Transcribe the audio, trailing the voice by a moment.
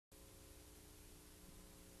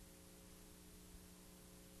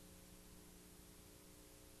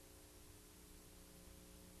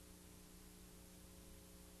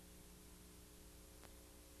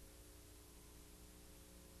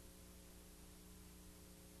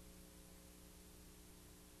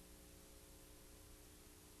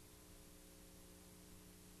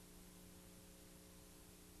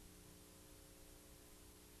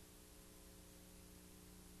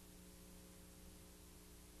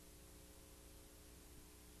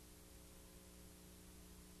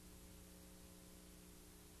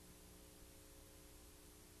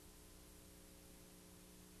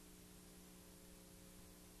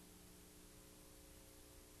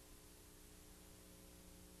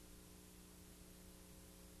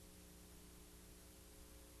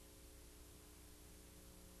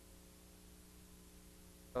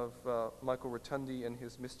of Michael Rotundi and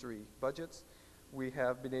his mystery budgets, we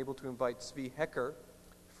have been able to invite Zvi Hecker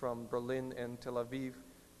from Berlin and Tel Aviv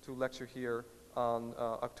to lecture here on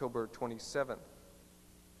October 27th. A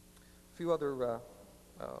few other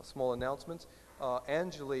small announcements.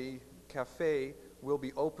 Angeli Cafe will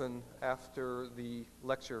be open after the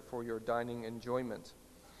lecture for your dining enjoyment.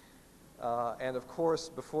 And of course,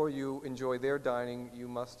 before you enjoy their dining, you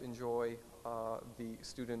must enjoy the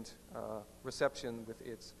student reception with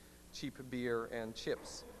its cheap beer and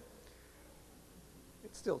chips.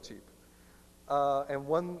 It's still cheap. And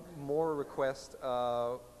one more request,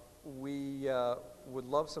 we would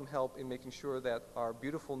love some help in making sure that our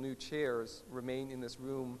beautiful new chairs remain in this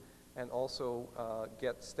room and also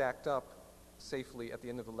get stacked up safely at the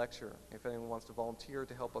end of the lecture. If anyone wants to volunteer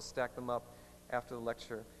to help us stack them up after the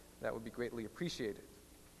lecture, that would be greatly appreciated.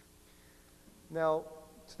 Now,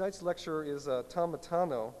 tonight's lecturer is Tom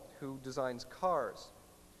Matano, who designs cars.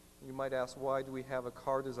 You might ask, why do we have a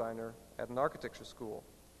car designer at an architecture school?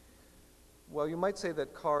 Well, you might say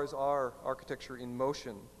that cars are architecture in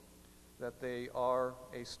motion, that they are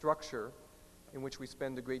a structure in which we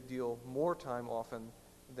spend a great deal more time often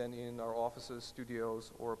than in our offices,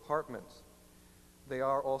 studios, or apartments. They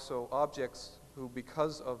are also objects who,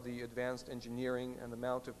 because of the advanced engineering and the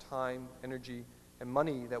amount of time, energy, and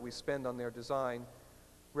money that we spend on their design,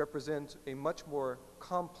 represent a much more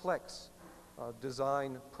complex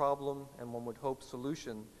design problem and, one would hope,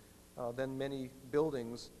 solution than many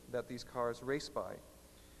buildings that these cars race by.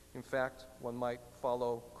 In fact, one might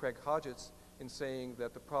follow Craig Hodgetts in saying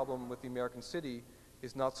that the problem with the American city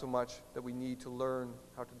is not so much that we need to learn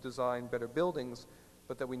how to design better buildings,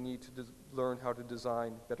 but that we need to learn how to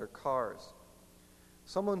design better cars.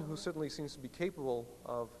 Someone who certainly seems to be capable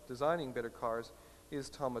of designing better cars is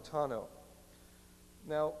Tom Matano.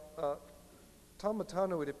 Now, Tom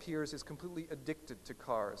Matano, it appears, is completely addicted to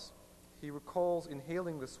cars. He recalls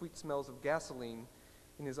inhaling the sweet smells of gasoline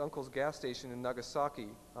in his uncle's gas station in Nagasaki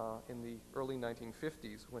in the early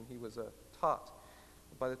 1950s when he was a tot.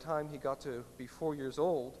 By the time he got to be 4 years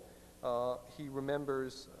old, he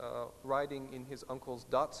remembers riding in his uncle's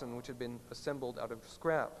Datsun, which had been assembled out of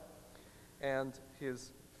scrap. And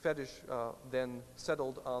his fetish then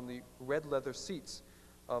settled on the red leather seats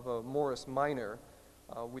of a Morris Minor,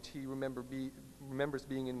 which he remembers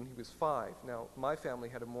being in when he was 5. Now, my family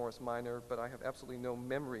had a Morris Minor, but I have absolutely no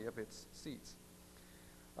memory of its seats.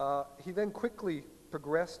 He then quickly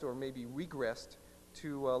progressed, or maybe regressed,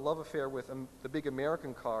 to a love affair with the big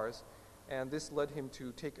American cars, and this led him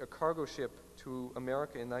to take a cargo ship to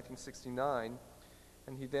America in 1969,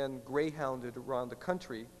 and he then greyhounded around the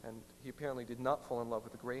country, and he apparently did not fall in love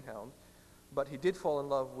with the Greyhound, but he did fall in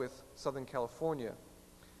love with Southern California.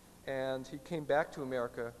 And he came back to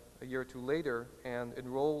America a year or two later and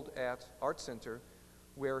enrolled at Art Center,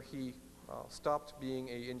 where he stopped being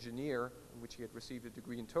an engineer, in which he had received a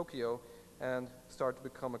degree in Tokyo, and started to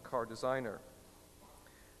become a car designer.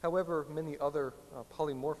 However, many other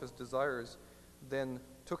polymorphous desires then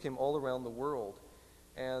took him all around the world,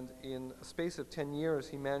 and in a space of 10 years,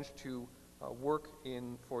 he managed to work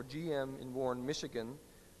for GM in Warren, Michigan,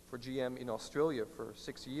 for GM in Australia for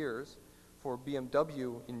 6 years, for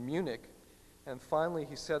BMW in Munich, and finally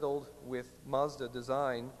he settled with Mazda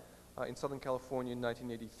Design in Southern California in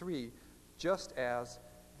 1983, just as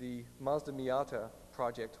the Mazda Miata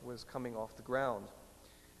project was coming off the ground.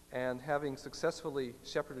 And having successfully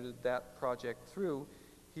shepherded that project through,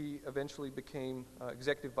 he eventually became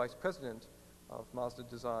executive vice president of Mazda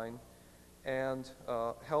Design and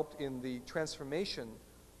helped in the transformation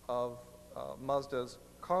of Mazda's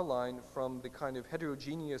car line from the kind of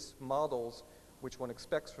heterogeneous models which one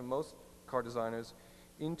expects from most car designers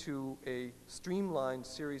into a streamlined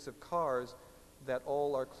series of cars that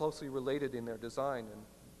all are closely related in their design, and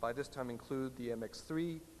by this time include the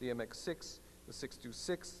MX-3, the MX-6, the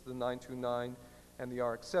 626, the 929, and the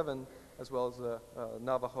RX-7, as well as the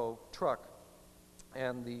Navajo truck,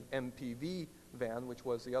 and the MPV van, which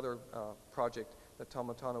was the other project that Tom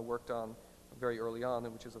Matano worked on very early on,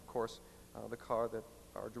 and which is, of course, the car that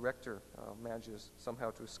our director manages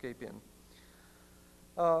somehow to escape in.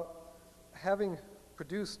 Having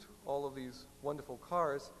produced all of these wonderful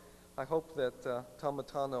cars, I hope that Tom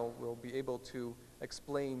Matano will be able to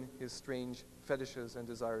explain his strange fetishes and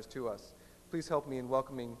desires to us. Please help me in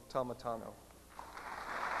welcoming Tom Matano.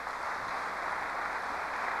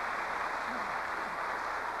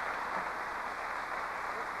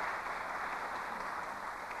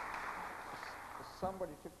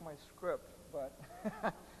 Somebody took my script,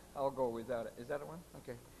 but I'll go without it. Is that one?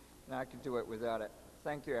 Okay. Now I can do it without it.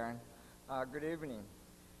 Thank you, Aaron. Good evening.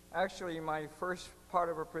 Actually, my first part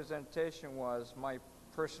of a presentation was my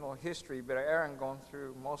personal history, but Aaron gone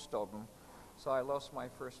through most of them, so I lost my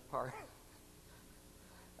first part.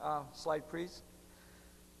 Slide, please.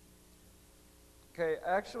 Okay,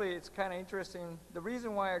 actually, it's kind of interesting. The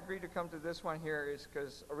reason why I agreed to come to this one here is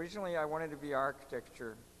because originally I wanted to be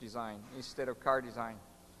architecture design instead of car design.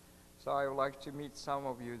 So I would like to meet some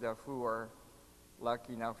of you who are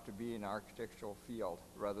lucky enough to be in the architectural field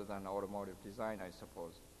rather than automotive design, I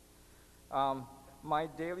suppose. My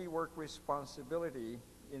daily work responsibility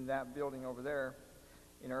in that building over there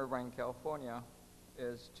in Irvine, California,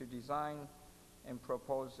 is to design and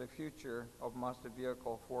propose the future of Mazda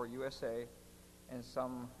vehicle for USA and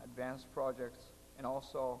some advanced projects, and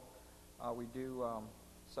also we do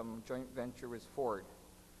some joint venture with Ford.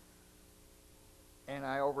 And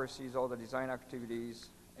I oversees all the design activities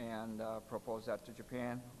and propose that to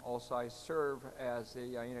Japan. Also, I serve as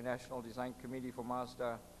the International Design Committee for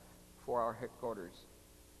Mazda for our headquarters.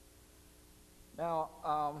 Now,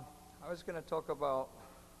 I was going to talk about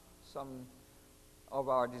some of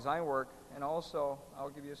our design work, and also I'll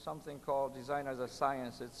give you something called design as a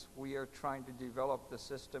science. We are trying to develop the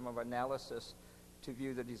system of analysis to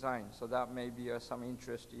view the design, so that may be of some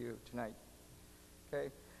interest to you tonight. Okay,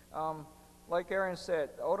 like Aaron said,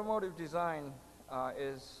 automotive design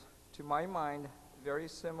is, to my mind, very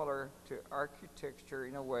similar to architecture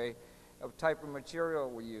in a way of type of material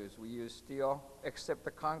we use. We use steel, except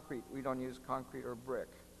the concrete. We don't use concrete or brick.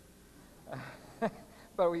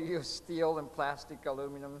 But we use steel and plastic,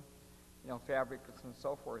 aluminum, fabrics and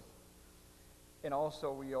so forth. And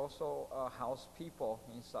also, we also house people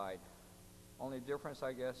inside. Only difference,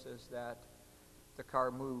 I guess, is that the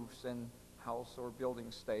car moves and house or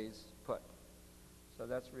building stays put. So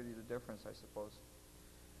that's really the difference, I suppose.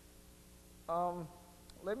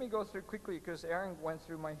 Let me go through quickly, because Aaron went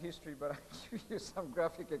through my history, but I'll give you some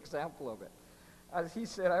graphic example of it. As he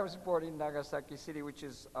said, I was born in Nagasaki City, which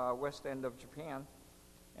is west end of Japan.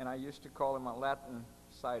 And I used to call him a Latin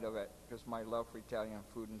side of it, because my love for Italian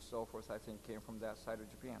food and so forth, I think, came from that side of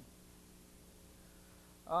Japan.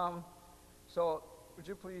 So would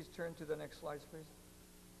you please turn to the next slides, please?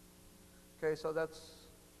 Okay, so that's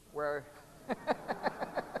where...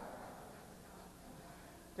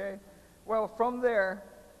 Okay, well, from there,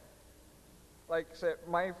 like I said,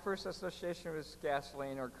 my first association with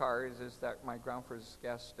gasoline or cars is that my grandfather's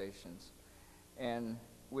gas stations. And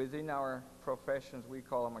within our professions, we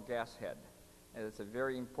call them a gas head. And it's a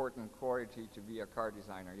very important quality to be a car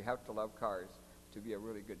designer. You have to love cars to be a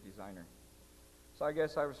really good designer. So I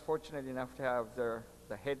guess I was fortunate enough to have the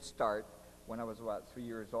head start when I was about 3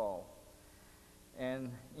 years old,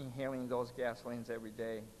 and inhaling those gasolines every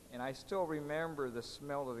day. And I still remember the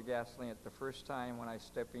smell of the gasoline at the first time when I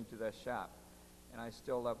stepped into that shop, and I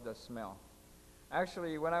still love the smell.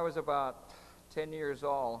 Actually, when I was about 10 years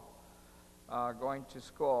old, going to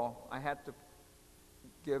school, I had to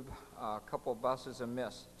give a couple buses a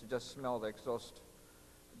miss to just smell the exhaust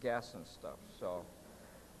gas and stuff. So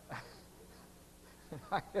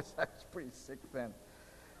I guess I was pretty sick then.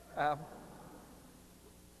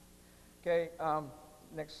 Okay,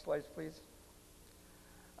 next slide, please.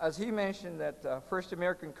 As he mentioned, that first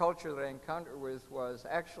American culture that I encountered with was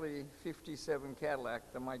actually 57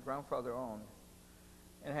 Cadillac that my grandfather owned,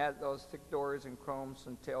 and had those thick doors and chromes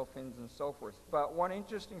and tail fins and so forth. But one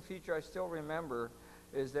interesting feature I still remember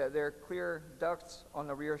is that there are clear ducts on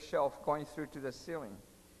the rear shelf going through to the ceiling.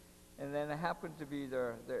 And then it happened to be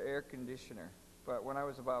the air conditioner. But when I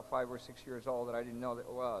was about 5 or 6 years old, that I didn't know that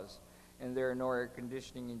it was. And there are no air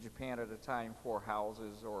conditioning in Japan at the time for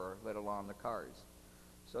houses or let alone the cars.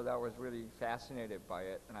 So that was really fascinated by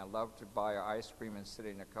it, and I loved to buy ice cream and sit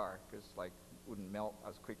in the car, because it wouldn't melt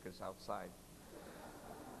as quick as outside.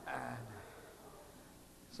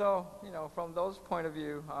 So, from those point of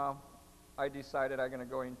view, I decided I'm going to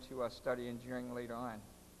go into study engineering later on.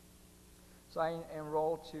 So I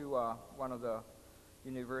enrolled to one of the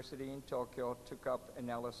university in Tokyo, took up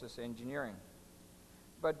analysis engineering.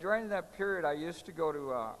 But during that period, I used to go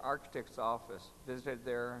to an architect's office, visit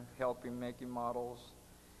there, help him making models,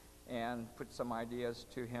 and put some ideas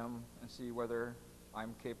to him and see whether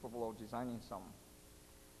I'm capable of designing something.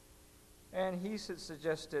 And he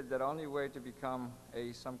suggested that only way to become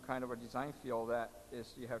some kind of a design field that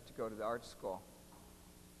is you have to go to the art school.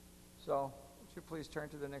 So, would you please turn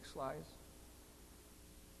to the next slides?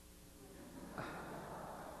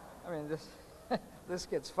 I mean, this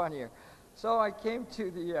gets funnier. So I came to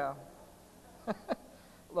the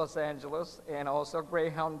Los Angeles, and also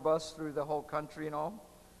Greyhound bus through the whole country and all.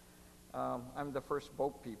 I'm the first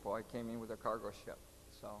boat people. I came in with a cargo ship.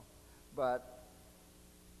 But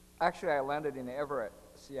actually, I landed in Everett,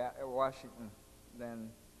 Washington, then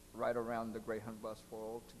right around the Greyhound bus for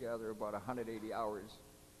altogether about 180 hours.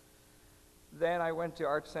 Then I went to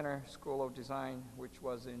Art Center School of Design, which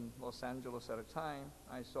was in Los Angeles at a time.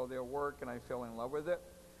 I saw their work and I fell in love with it.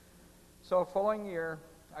 So following year,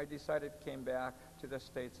 I decided, came back to the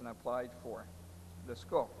States and applied for the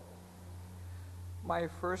school. My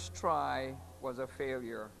first try was a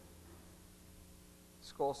failure.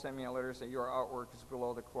 School sent me a letter saying your artwork is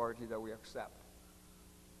below the quality that we accept,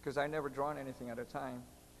 because I never drawn anything at a time.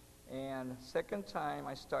 And second time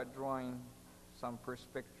I start drawing some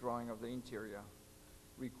perspective drawing of the interior.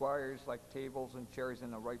 Requires like tables and chairs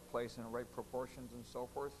in the right place and the right proportions and so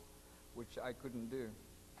forth, which I couldn't do.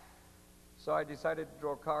 So I decided to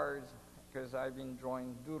draw cars, because I've been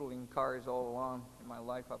doodling cars all along in my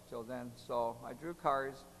life up till then. So I drew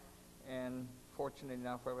cars, and fortunate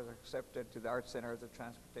enough I was accepted to the Art Center as a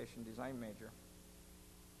transportation design major.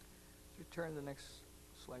 Could you turn the next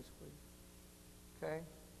slides, please? Okay.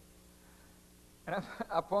 And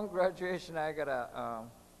upon graduation, I got a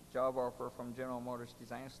job offer from General Motors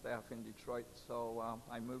design staff in Detroit. So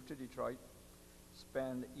I moved to Detroit,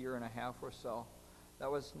 spent a year and a half or so. That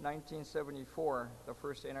was 1974, the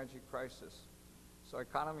first energy crisis. So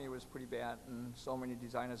economy was pretty bad, and so many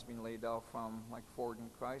designers been laid off from like Ford and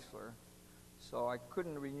Chrysler. So I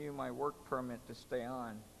couldn't renew my work permit to stay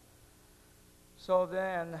on. So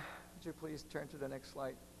then, would you please turn to the next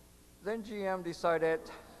slide? Then GM decided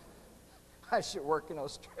I should work in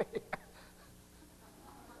Australia.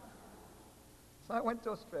 So I went to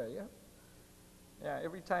Australia. Yeah,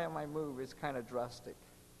 every time I move, it's kind of drastic.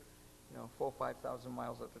 4,000 or 5,000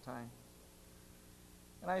 miles at a time.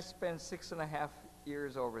 And I spent 6.5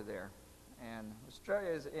 years over there. And Australia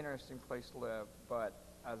is an interesting place to live, but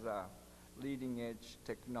as a leading edge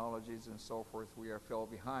technologies and so forth, we are fell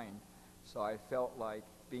behind. So I felt like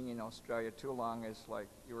being in Australia too long is like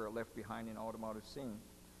you were left behind in automotive scene.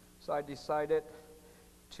 So I decided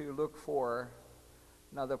to look for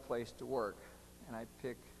another place to work, and I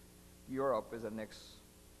picked Europe as the next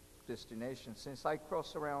destination. Since I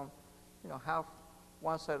cross around, half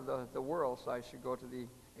one side of the world, so I should go to the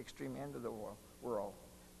extreme end of the world.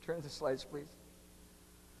 Turn the slides, please.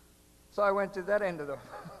 So I went to that end of the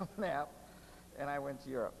map, and I went to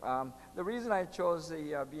Europe. The reason I chose the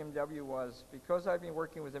BMW was because I've been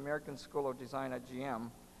working with the American School of Design at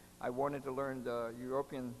GM. I wanted to learn the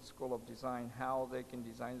European School of Design, how they can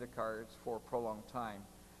design the cars for a prolonged time.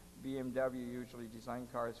 BMW usually design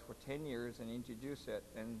cars for 10 years and introduce it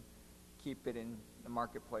and keep it in the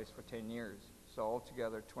marketplace for 10 years. So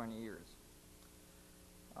altogether 20 years.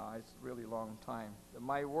 It's a really long time.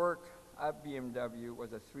 My work at BMW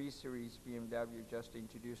was a 3 Series BMW just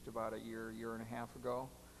introduced about a year and a half ago,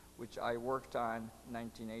 which I worked on in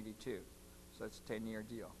 1982. So it's a 10-year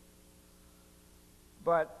deal.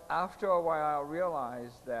 But after a while, I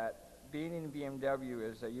realized that being in BMW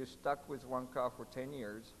is that you're stuck with one car for 10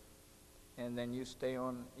 years, and then you stay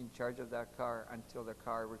on in charge of that car until the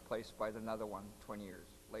car replaced by another one 20 years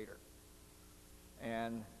later.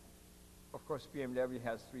 And of course, BMW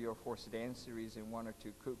has 3 or 4 sedan series and 1 or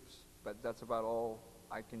 2 coupes, but that's about all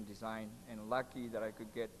I can design. And lucky that I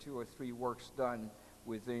could get 2 or 3 works done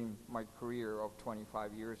within my career of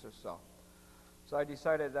 25 years or so. So I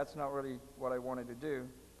decided that's not really what I wanted to do.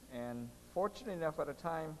 And fortunately enough, at the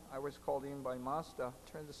time, I was called in by Mazda,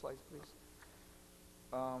 turn the slides please,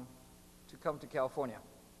 to come to California.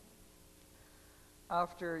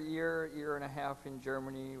 After a year and a half in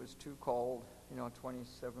Germany, it was too cold,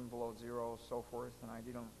 27 below zero, so forth, and I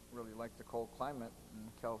didn't really like the cold climate, and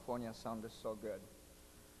California sounded so good.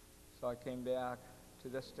 So I came back to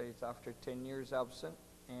the States after 10 years absent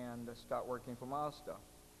and start working for Mazda.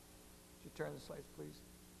 Could you turn the slides, please?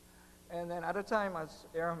 And then at the time, as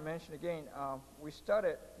Aaron mentioned again, we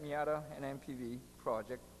started Miata and MPV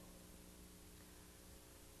project.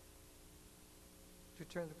 Could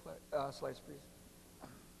you turn the slides, please?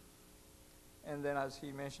 And then as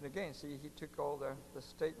he mentioned again, see, he took all the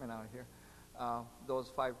statement out here.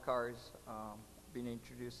 Those 5 cars been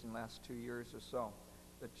introduced in the last 2 years or so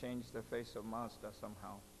that changed the face of Mazda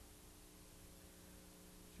somehow.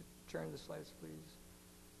 Could you turn the slides, please?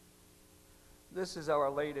 This is our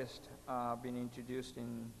latest, been introduced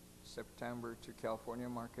in September to California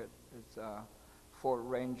market. It's Ford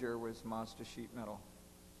Ranger with Mazda sheet metal.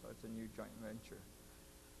 So it's a new joint venture.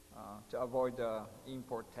 To avoid the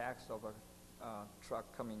import tax of a truck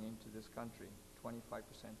coming into this country, 25%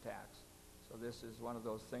 tax. So this is one of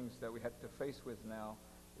those things that we have to face with now,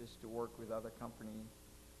 is to work with other companies,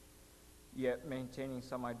 yet maintaining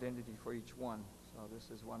some identity for each one. So this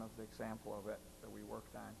is one of the example of it that we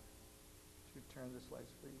worked on. Could you turn the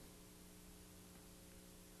slides, please?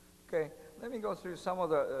 Okay, let me go through some of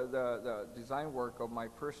the design work of my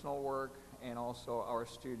personal work and also our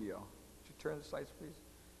studio. Could you turn the slides, please?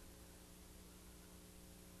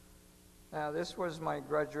 Now, this was my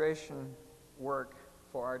graduation work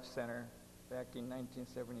for Art Center back in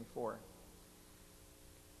 1974.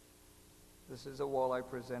 This is a wall I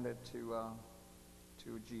presented to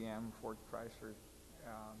GM, Ford Chrysler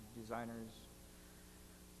designers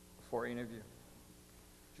for interview.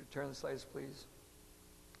 Could you turn the slides, please?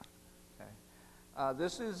 Okay.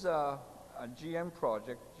 This is a GM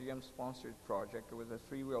project, GM-sponsored project. It was a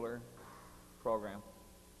three-wheeler program.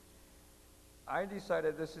 I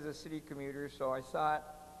decided this is a city commuter, so I thought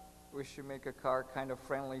we should make a car kind of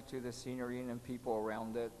friendly to the scenery and people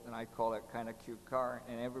around it, and I call it kind of cute car.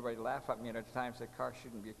 And everybody laughed at me at the time, said car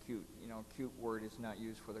shouldn't be cute. You know, cute word is not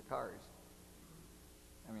used for the cars.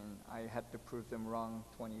 I mean, I had to prove them wrong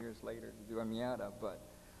 20 years later to do a Miata, but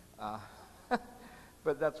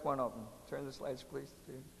but that's one of them. Turn the slides, please,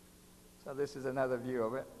 too. So this is another view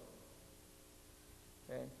of it.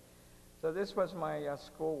 Okay. So this was my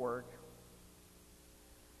schoolwork.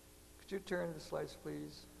 Could you turn the slides,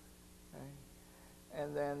 please? Okay.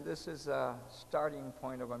 And then this is a starting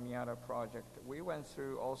point of a Miata project. We went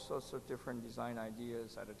through all sorts of different design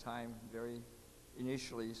ideas at a time, very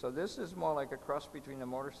initially. So this is more like a cross between a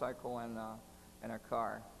motorcycle and a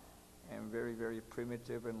car, and very, very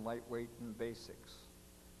primitive and lightweight and basics.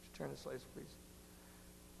 Could you turn the slides, please?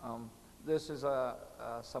 This is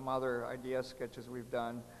some other idea sketches we've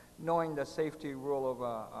done, knowing the safety rule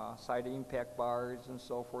of side impact bars and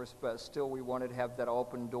so forth, but still we wanted to have that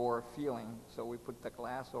open door feeling, so we put the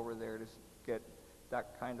glass over there to get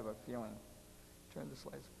that kind of a feeling. Turn the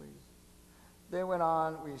slides, please. Then went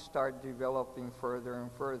on, we started developing further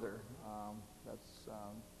and further. That's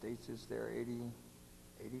dates is there, 82?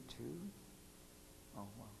 Oh,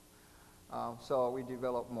 wow. So we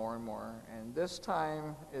developed more and more, and this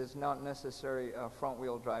time is not necessarily a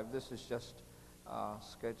front-wheel drive. This is just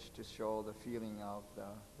sketch to show the feeling of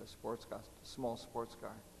the sports car, small sports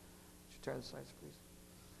car. Could you turn the slides, please?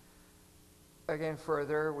 Again,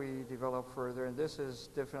 further, we develop further, and this is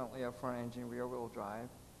definitely a front-engine rear-wheel drive.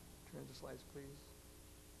 Turn the slides, please.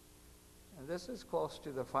 And this is close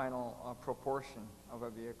to the final proportion of a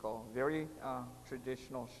vehicle, very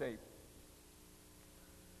traditional shape.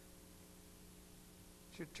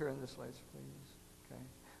 Should turn the slides, please. Okay.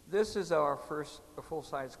 This is our first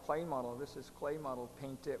full-size clay model. This is clay model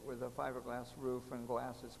painted with a fiberglass roof and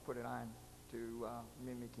glasses put it on to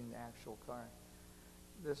mimicking the actual car.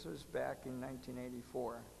 This was back in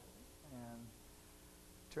 1984. And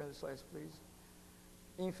turn the slides, please.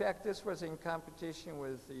 In fact, this was in competition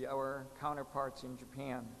with our counterparts in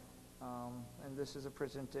Japan. And this is a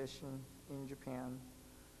presentation in Japan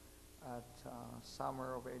at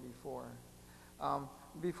summer of '84.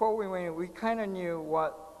 Before we went, we kind of knew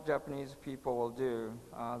what Japanese people will do.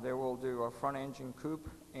 They will do a front-engine coupe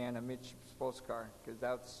and a mid sports car, because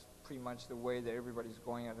that's pretty much the way that everybody's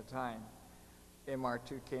going at the time.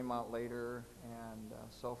 MR2 came out later and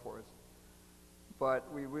so forth.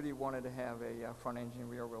 But we really wanted to have a front-engine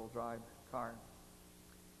rear-wheel drive car.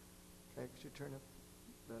 Okay, could you turn up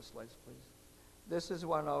the slides, please? This is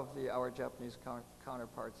one of our Japanese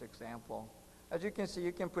counterparts example. As you can see,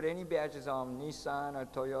 you can put any badges on, Nissan or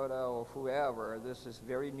Toyota or whoever. This is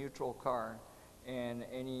very neutral car, and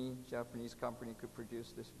any Japanese company could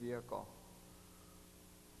produce this vehicle.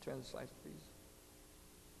 Turn the slides, please.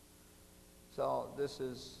 So this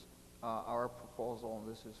is our proposal, and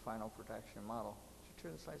this is final production model. Could you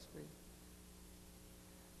turn the slides, please?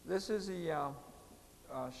 This is the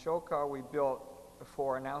show car we built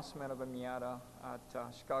for announcement of a Miata at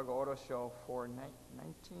Chicago Auto Show for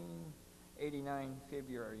 1989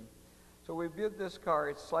 February. So we built this car.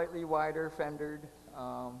 It's slightly wider fendered,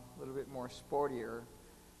 a little bit more sportier,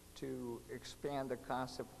 to expand the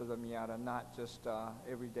concept of the Miata, not just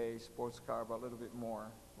everyday sports car, but a little bit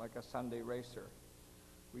more like a Sunday racer.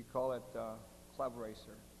 We call it Club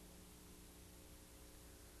Racer.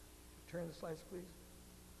 Turn the slides, please.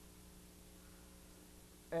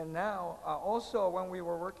 And now, also when we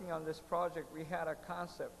were working on this project, we had a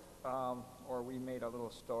concept, or we made a little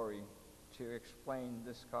story to explain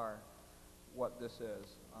this car, what this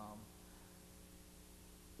is.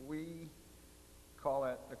 We call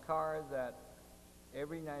it the car that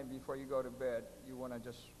every night before you go to bed, you want to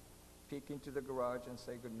just peek into the garage and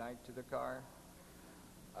say goodnight to the car.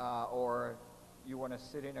 Or you want to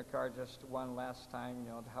sit in a car just one last time, you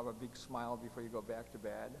know, to have a big smile before you go back to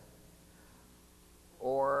bed.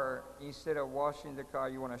 Or instead of washing the car,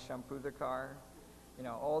 you want to shampoo the car. You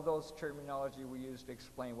know, all those terminology we use to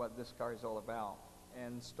explain what this car is all about.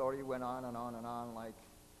 And the story went on and on and on, like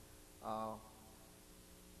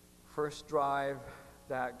First drive,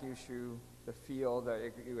 that gives you the feel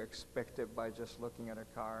that you expected by just looking at a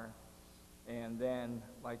car. And then,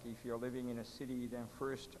 like if you're living in a city, then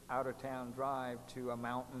first out-of-town drive to a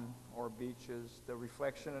mountain or beaches. The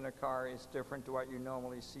reflection in a car is different to what you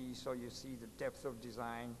normally see, so you see the depth of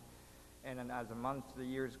design. And then as the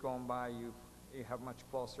years go by, you have much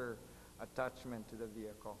closer attachment to the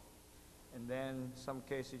vehicle. And then some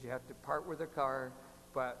cases you have to part with the car,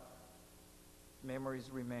 but memories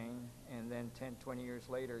remain, and then 10, 20 years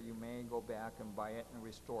later, you may go back and buy it and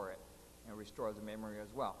restore the memory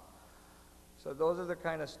as well. So those are the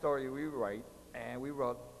kind of story we write, and we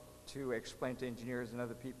wrote to explain to engineers and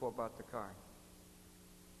other people about the car.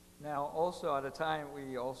 Now, also at the time,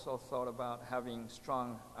 we also thought about having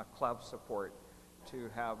strong club support to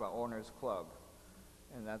have an owner's club,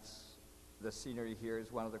 and that's the scenery here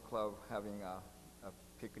is one of the club having a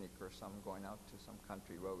picnic or something going out to some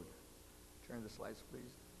country road. Turn the slides,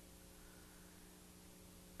 please.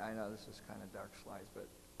 I know this is kind of dark slides, but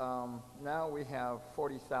now we have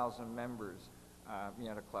 40,000 members,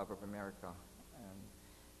 Miata Club of America. And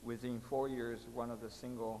within 4 years, one of the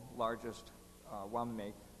single largest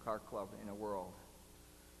one-make car club in the world.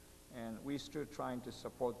 And we still trying to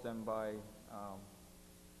support them by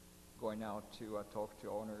going out to talk to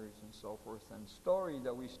owners and so forth. And story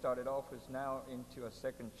that we started off is now into a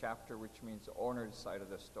second chapter, which means the owner's side of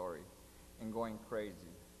the story, and going crazy.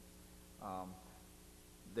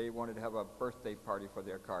 They wanted to have a birthday party for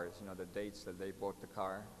their cars, you know, the dates that they bought the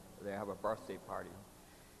car, they have a birthday party.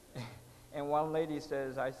 And one lady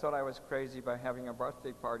says, I thought I was crazy by having a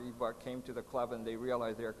birthday party, but came to the club and they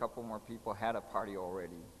realized there are a couple more people had a party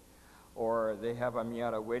already. Or they have a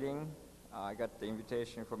Miata wedding. I got the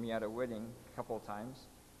invitation for Miata wedding a couple of times.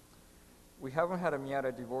 We haven't had a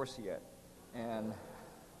Miata divorce yet, and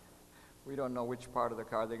we don't know which part of the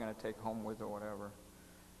car they're going to take home with or whatever.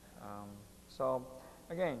 So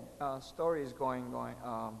again, story is going.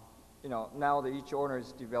 You know, now that each owner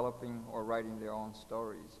is developing or writing their own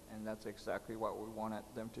stories, and that's exactly what we wanted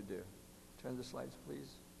them to do. Turn the slides,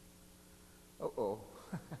 please. Uh-oh.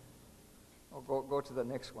 Oh, go to the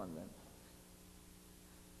next one then.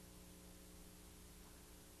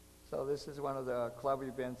 So this is one of the club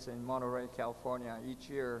events in Monterey, California. Each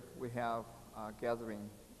year we have a gathering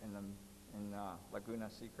in Laguna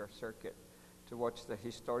Seca Circuit to watch the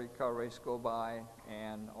historic car race go by,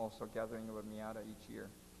 and also gathering of a Miata each year.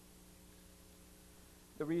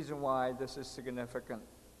 The reason why this is significant,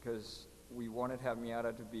 because we wanted to have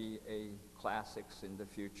Miata to be a classics in the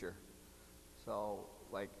future. So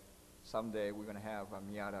like someday we're going to have a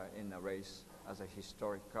Miata in a race as a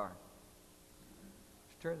historic car.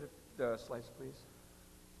 Turn the slides, please.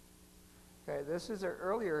 Okay, this is an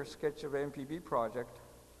earlier sketch of an MPV project.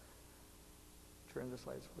 Turn the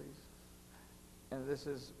slides, please. And this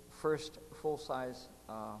is first full-size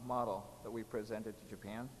model that we presented to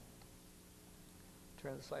Japan.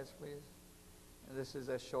 Turn the slides, please. And this is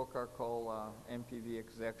a show car called MPV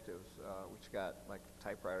Executives, which got like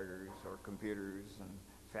typewriters or computers and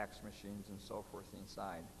fax machines and so forth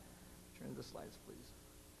inside. Turn the slides, please.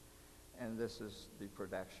 And this is the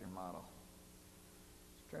production model.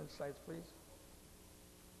 Turn the slides, please.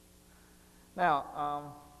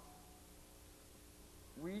 Now,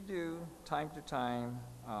 we do time to time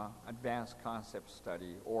advanced concept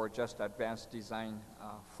study or just advanced design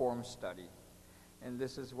form study. And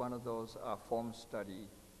this is one of those form study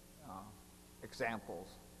examples.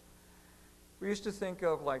 We used to think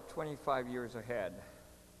of like 25 years ahead.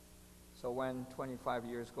 So when 25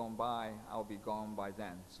 years go by, I'll be gone by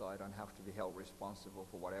then, so I don't have to be held responsible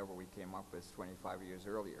for whatever we came up with 25 years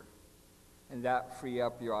earlier. And that free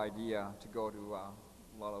up your idea to go to a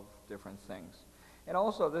lot of different things. And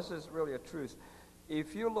also, this is really a truth.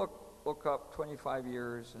 If you look up 25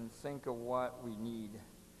 years and think of what we need,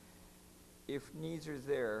 if needs are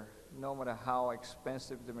there, no matter how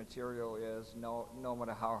expensive the material is, no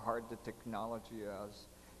matter how hard the technology is,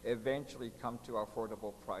 eventually come to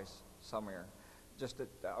affordable price somewhere. Just the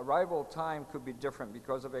arrival time could be different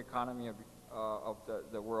because of the economy of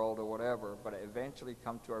the world or whatever, but eventually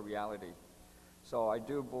come to a reality. So I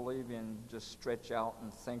do believe in just stretch out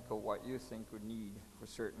and think of what you think would need for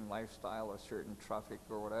certain lifestyle or certain traffic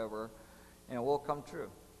or whatever, and it will come true.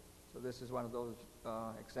 So this is one of those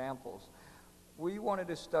examples. We wanted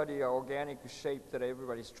to study our organic shape that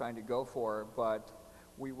everybody's trying to go for, but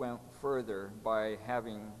we went further by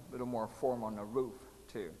having a little more form on the roof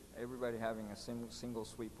too. Everybody having a single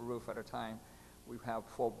sweep roof at a time. We have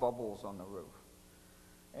 4 bubbles on the roof.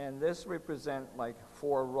 And this represent like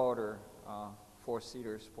 4-rotor,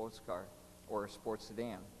 4-seater sports car or sports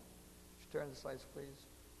sedan. Turn the slides, please.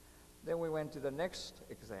 Then we went to the next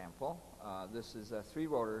example. This is a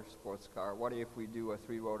three-rotor sports car. What if we do a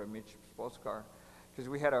three-rotor Mitch sports car? Because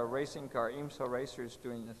we had a racing car, IMSA Racers,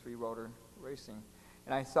 doing the three-rotor racing.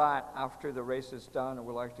 And I thought after the race is done,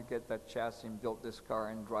 we'd like to get that chassis and build this car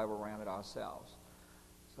and drive around it ourselves.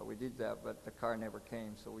 So we did that, but the car never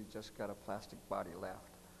came, so we just got a plastic body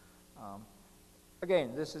left.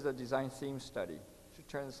 Again, this is a design theme study. Should you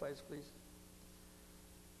turn the slides, please?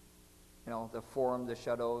 You know, the form, the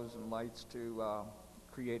shadows and lights to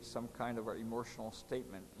create some kind of an emotional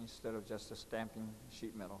statement instead of just a stamping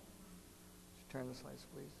sheet metal. Should you turn the slides,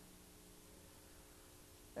 please?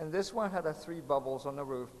 And this one had 3 bubbles on the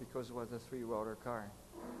roof because it was a 3-rotor car.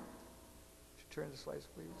 Should you turn the slides,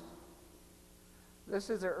 please? This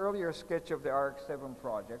is an earlier sketch of the ARC-7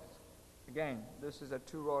 project. Again, this is a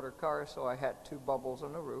 2-rotor car, so I had 2 bubbles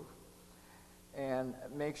on the roof. And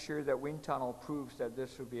make sure that wind tunnel proves that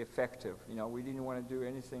this would be effective. You know, we didn't want to do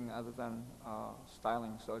anything other than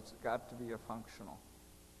styling, so it's got to be a functional.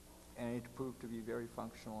 And it proved to be very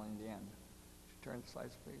functional in the end. Should you turn the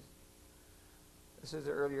slides, please? This is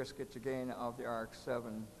an earlier sketch again of the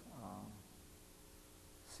ARC-7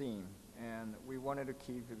 theme. And we wanted to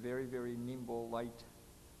keep a very, very nimble, light,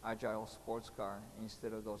 agile sports car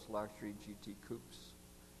instead of those luxury GT coupes.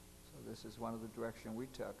 So this is one of the direction we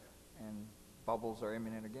took. And bubbles are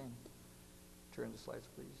imminent again. Turn the slides,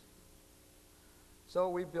 please. So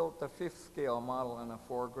we built the 5th scale model in a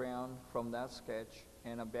foreground from that sketch,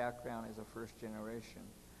 and a background is a first generation.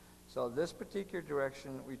 So this particular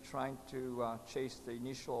direction, we tried to chase the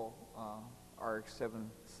initial ARC-7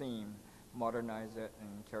 theme, modernize it,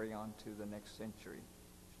 and carry on to the next century.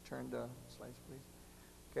 Turn the slides, please.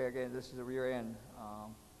 Okay, again, this is the rear end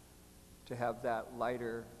to have that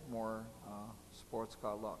lighter, more sports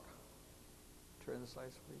car look. Turn the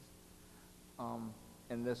slides, please.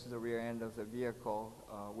 And this is the rear end of the vehicle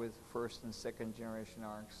with 1st and 2nd generation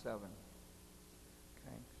ARC-7. Okay,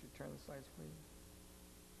 could you turn the slides, please?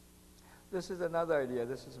 This is another idea.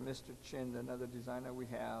 This is Mr. Chin, another designer we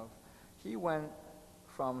have. He went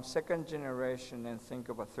from 2nd generation and think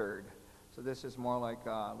of a 3rd. So this is more like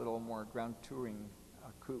a little more ground touring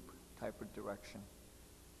coupe type of direction.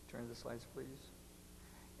 Turn the slides, please.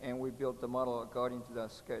 And we built the model according to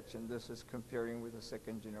that sketch, and this is comparing with the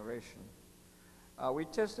 2nd generation. We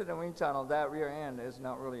tested the wind tunnel. That rear end is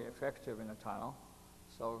not really effective in a tunnel.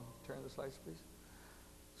 So turn the slides, please.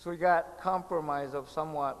 So we got compromise of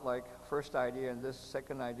somewhat like first idea and this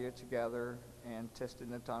second idea together and tested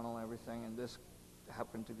the tunnel and everything, and this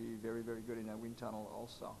happened to be very, very good in a wind tunnel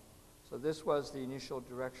also. So this was the initial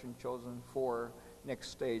direction chosen for next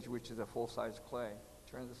stage, which is a full-size clay.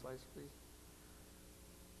 Turn the slides, please.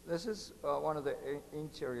 This is one of the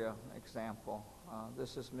interior example.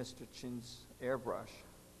 This is Mr. Chin's airbrush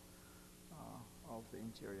of the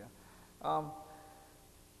interior.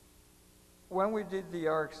 When we did the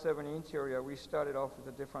ARC-7 interior, we started off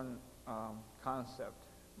with a different concept.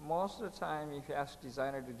 Most of the time, if you ask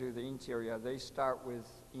designer to do the interior, they start with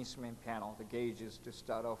instrument panel, the gauges to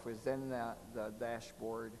start off with, then the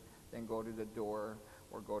dashboard, then go to the door,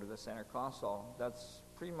 or go to the center console. That's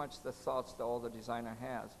pretty much the thoughts that all the designer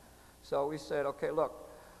has. So we said, okay, look,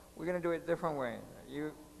 we're going to do it a different way.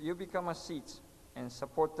 You become a seat and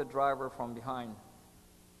support the driver from behind,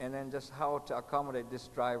 and then just how to accommodate this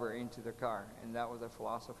driver into the car. And that was the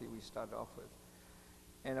philosophy we started off with.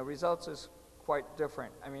 And the results is quite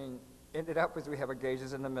different. I mean, ended up with we have a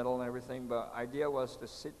gauges in the middle and everything, but idea was to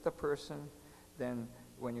sit the person, then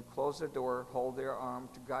when you close the door, hold their arm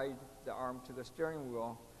to guide the arm to the steering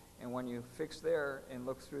wheel, and when you fix there and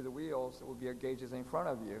look through the wheels, there will be a gauges in front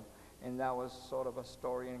of you. And that was sort of a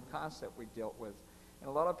story and concept we dealt with. And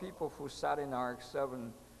a lot of people who sat in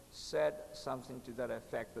ARC-7 said something to that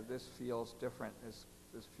effect, that this feels different.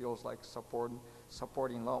 This feels like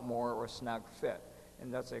supporting a lot more or snug fit.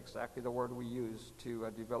 And that's exactly the word we use to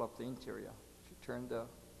develop the interior. Should you turn the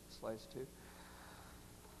slides too?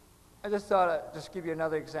 I just thought I'd just give you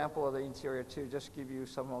another example of the interior too, just give you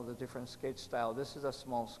some of the different sketch style. This is a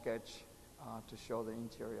small sketch to show the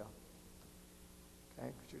interior. Okay,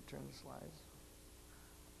 could you turn the slides?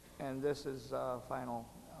 And this is final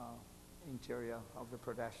interior of the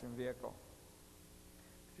production vehicle.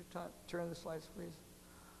 Could you turn the slides, please?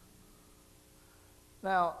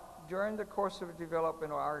 Now, during the course of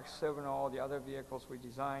development of ARC-7 and all the other vehicles we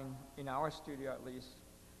design, in our studio at least,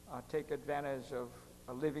 take advantage of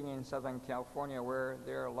living in Southern California where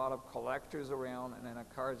there are a lot of collectors around and then the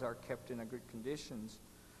cars are kept in a good conditions.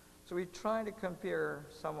 So we try to compare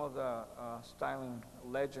some of the styling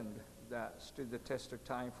legend that stood the test of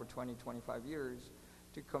time for 20, 25 years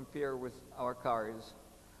to compare with our cars.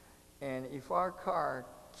 And if our car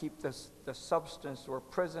keep the substance or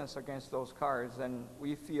presence against those cars, then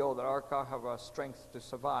we feel that our car have a strength to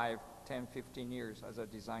survive 10, 15 years as a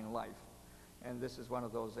design life. And this is one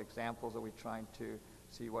of those examples that we're trying to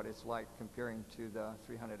see what it's like comparing to the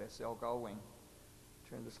 300 SL Gullwing.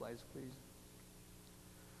 Turn the slides, please.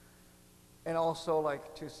 And also,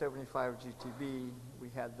 like 275 GTB, we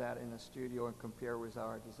had that in the studio and compare with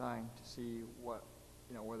our design to see what,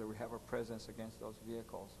 whether we have a presence against those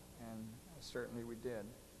vehicles. And certainly we did.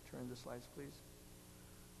 Turn the slides, please.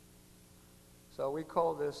 So we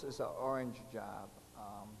call this as an orange job.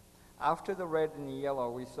 After the red and the yellow,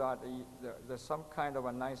 we thought there's some kind of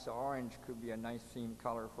a nice orange could be a nice theme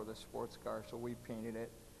color for the sports car, so we painted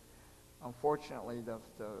it. Unfortunately,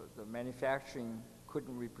 the manufacturing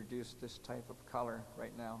couldn't reproduce this type of color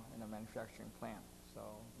right now in a manufacturing plant, so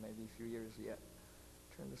maybe a few years yet.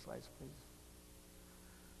 Turn the slides, please.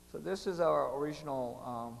 So this is our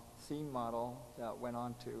original theme model that went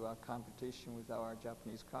on to a competition with our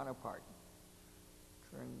Japanese counterpart.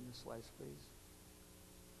 Turn the slides, please.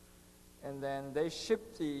 And then they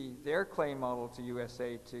shipped their clay model to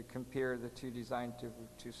USA to compare the two designs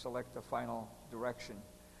to select the final direction.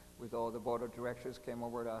 With all the board of directors came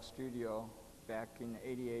over to our studio back in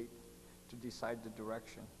 '88 to decide the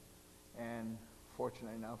direction. And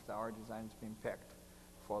fortunately enough, our design's been picked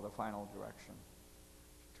for the final direction.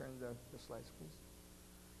 Turn the slides, please.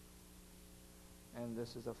 And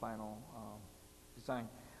this is the final design.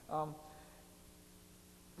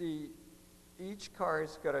 Each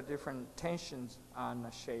car's got a different tensions on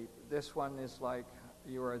the shape. This one is like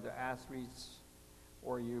you are the athletes,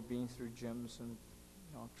 or you've been through gyms and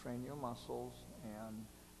train your muscles, and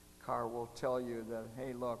car will tell you that,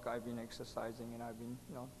 hey, look, I've been exercising and I've been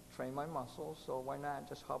train my muscles, so why not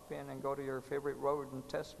just hop in and go to your favorite road and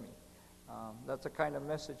test me? That's the kind of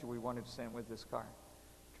message we wanted to send with this car.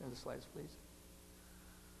 Turn the slides, please.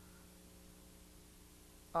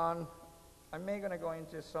 I'm going to go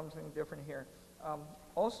into something different here.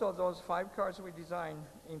 Also, those 5 cars we designed,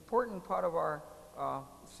 important part of our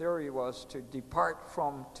theory was to depart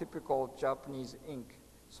from typical Japanese ink,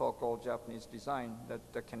 so-called Japanese design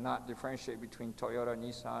that cannot differentiate between Toyota,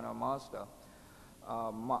 Nissan, or Mazda.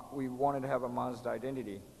 We wanted to have a Mazda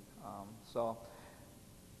identity. So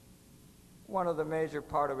one of the major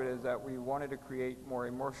part of it is that we wanted to create more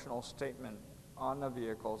emotional statement on the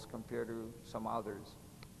vehicles compared to some others.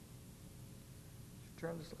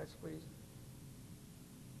 Turn the slides, please.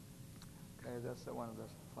 Okay, that's one of the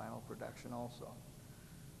final production also.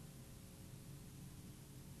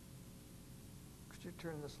 Could you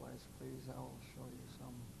turn the slides, please? I'll show you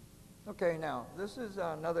some. Okay, now, this is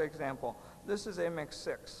another example. This is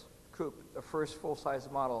MX-6 Coupe, the first full-size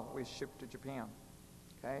model we shipped to Japan,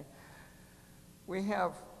 okay? We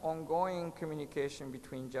have ongoing communication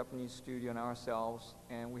between Japanese studio and ourselves,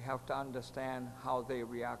 and we have to understand how they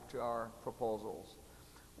react to our proposals.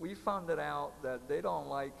 We found it out that they don't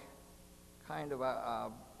like kind of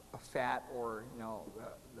a fat or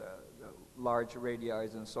the large radii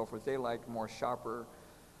and so forth. They like more sharper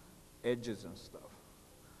edges and stuff.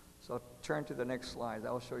 So turn to the next slide.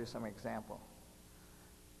 I'll show you some example.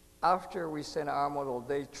 After we sent our model,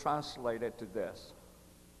 they translated to this.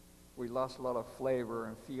 We lost a lot of flavor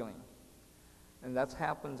and feeling. And that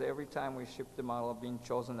happens every time we ship the model being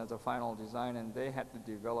chosen as a final design, and they had to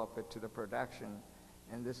develop it to the production.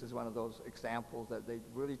 And this is one of those examples that they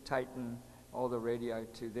really tighten all the radii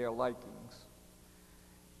to their likings.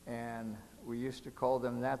 And we used to call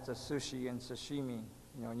them, that's a sushi and sashimi.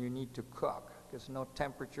 You need to cook. There's no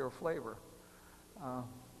temperature or flavor.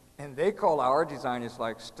 And they call our design is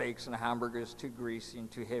like steaks and hamburgers, too greasy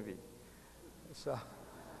and too heavy.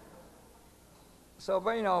 So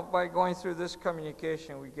by going through this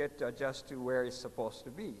communication, we get to adjust to where it's supposed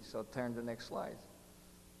to be. So turn to the next slide.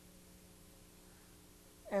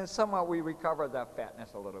 And somehow we recovered that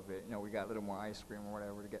fatness a little bit. We got a little more ice cream or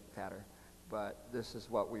whatever to get fatter. But this is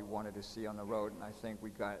what we wanted to see on the road, and I think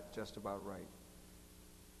we got it just about right.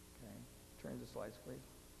 Okay, turn the slides, please.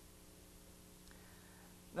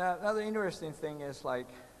 Now, another interesting thing is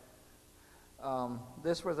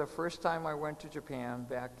this was the first time I went to Japan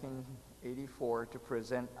back in '84 to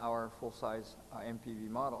present our full-size MPV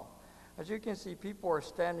model. As you can see, people are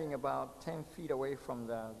standing about 10 feet away from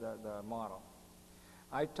the model.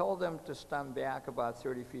 I told them to stand back about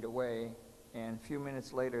 30 feet away, and a few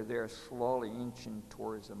minutes later, they're slowly inching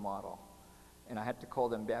towards the model. And I had to call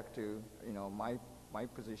them back to, my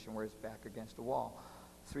position where it's back against the wall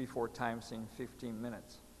 3-4 times in 15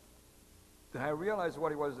 minutes. Then I realized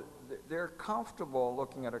what it was. They're comfortable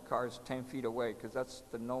looking at our cars 10 feet away because that's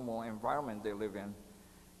the normal environment they live in.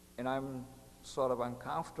 And I'm sort of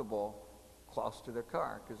uncomfortable close to the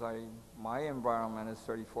car because my environment is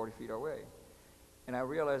 30, 40 feet away. And I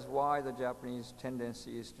realized why the Japanese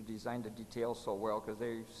tendency is to design the details so well because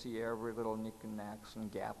they see every little nick and knacks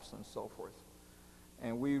and gaps and so forth.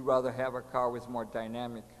 And we'd rather have a car with more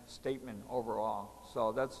dynamic statement overall.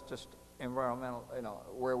 So that's just environmental,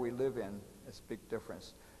 where we live in, it's a big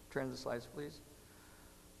difference. Turn the slides, please.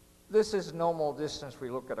 This is normal distance we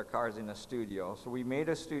look at our cars in a studio. So we made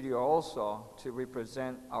a studio also to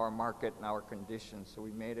represent our market and our conditions. So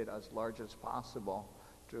we made it as large as possible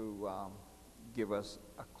to give us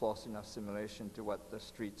a close enough simulation to what the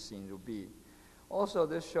street scene will be. Also,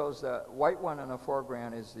 this shows the white one in the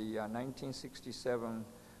foreground is the 1967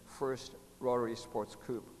 first rotary sports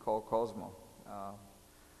coupe called Cosmo.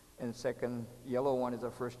 And second, yellow one is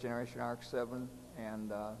the first generation ARC-7,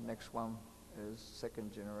 and next one is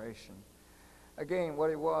second generation. Again, what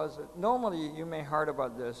it was, normally you may heard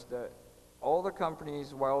about this, that all the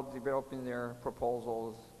companies, while developing their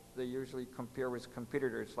proposals, they usually compare with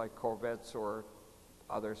competitors like Corvettes or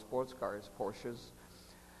other sports cars, Porsches.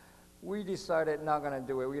 We decided not going to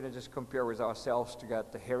do it. We're going to just compare with ourselves to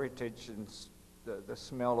get the heritage and the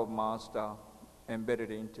smell of Mazda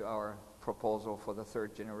embedded into our proposal for the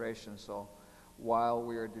third generation. So while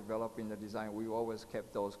we were developing the design, we always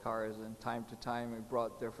kept those cars, and time to time we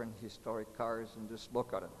brought different historic cars and just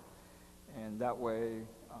look at it. And that way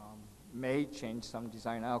may change some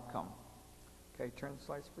design outcome. Okay, turn the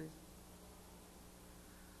slides, please.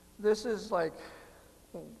 This is like,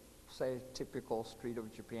 say, typical street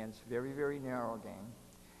of Japan. It's very, very narrow again.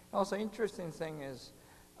 Also, interesting thing is,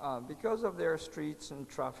 because of their streets and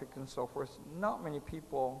traffic and so forth, not many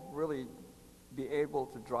people really be able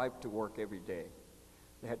to drive to work every day.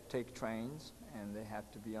 They had to take trains, and they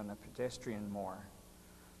had to be on a pedestrian more.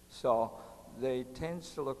 So they tend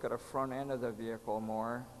to look at the front end of the vehicle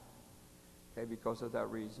more, okay, because of that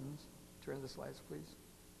reasons. Turn the slides, please.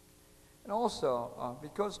 And also,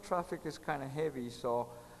 because traffic is kind of heavy, so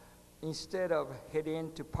instead of head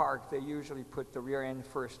in to park, they usually put the rear end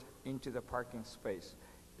first into the parking space.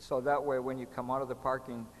 So that way, when you come out of the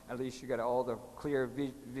parking, at least you got all the clear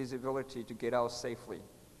visibility to get out safely.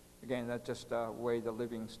 Again, that's just the way the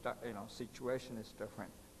living situation is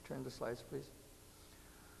different. Turn the slides, please.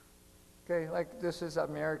 Okay, like this is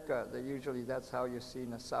America. That's how you see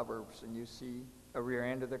in the suburbs, and you see a rear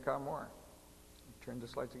end of the car more. Turn the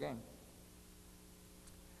slides again.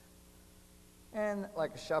 And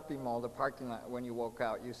like a shopping mall, the parking lot, when you walk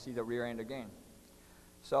out, you see the rear end again.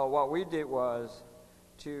 So what we did was,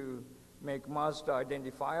 to make Mazda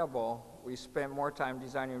identifiable, we spent more time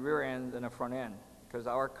designing rear end than a front end, because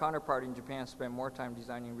our counterpart in Japan spent more time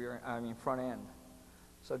designing front end.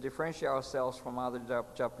 So differentiate ourselves from other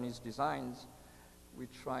Japanese designs, we're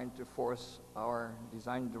trying to force our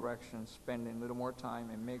design direction, spending a little more time,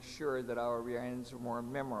 and make sure that our rear ends are more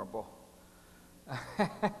memorable.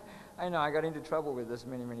 I know I got into trouble with this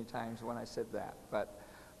many, many times when I said that, but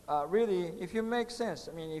really, if you make sense,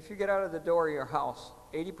 if you get out of the door of your house,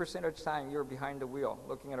 80% of the time you're behind the wheel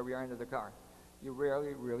looking at the rear end of the car. You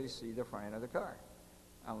rarely really see the front end of the car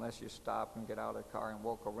unless you stop and get out of the car and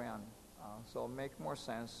walk around. So it makes more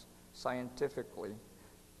sense scientifically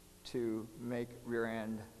to make rear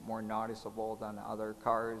end more noticeable than other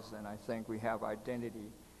cars, and I think we have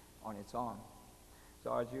identity on its own.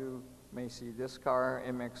 So as you may see, this car,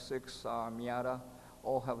 MX-6, Miata,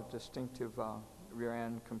 all have a distinctive rear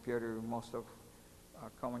end compared to most of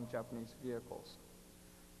common Japanese vehicles.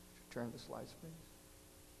 Turn the slides, please.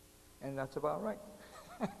 And that's about right.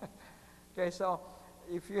 Okay, so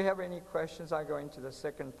if you have any questions, I go into the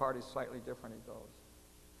second part. Is slightly different, it goes.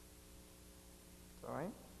 All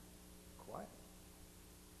right? Quiet.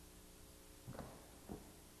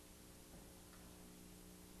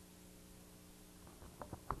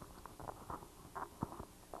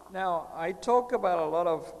 Now, I talk about a lot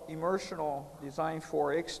of emotional design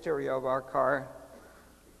for exterior of our car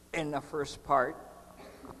in the first part.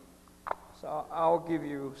 So I'll give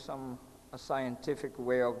you a scientific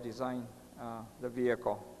way of designing the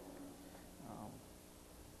vehicle.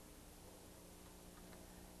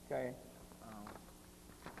 Okay.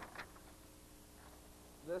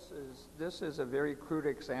 This is a very crude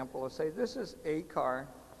example. Let's say this is a car.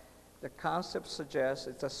 The concept suggests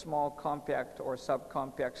it's a small compact or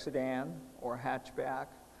subcompact sedan or hatchback.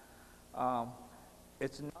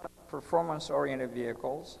 It's not performance-oriented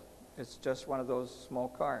vehicles. It's just one of those small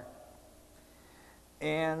cars.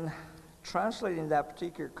 And translating that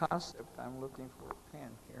particular concept, I'm looking for a pen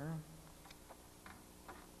here.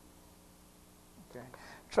 Okay.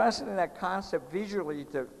 Translating that concept visually,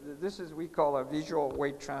 this is we call a visual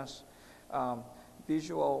weight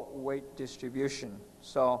distribution.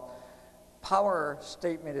 So power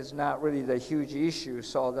statement is not really the huge issue.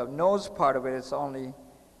 So the nose part of it is only,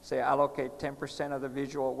 say, allocate 10% of the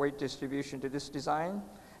visual weight distribution to this design.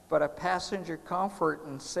 But a passenger comfort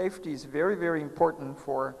and safety is very, very important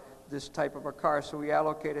for this type of a car. So we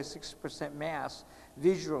allocate a 6% mass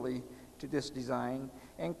visually to this design.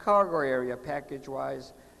 And cargo area,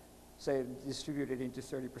 package-wise, say, distributed into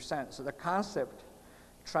 30%. So the concept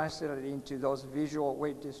translated into those visual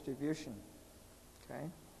weight distribution, okay?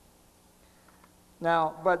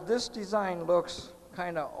 Now, but this design looks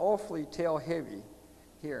kind of awfully tail-heavy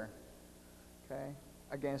here, okay,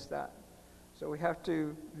 against that. So we have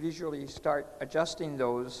to visually start adjusting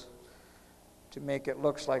those to make it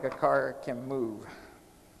look like a car can move.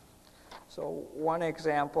 So one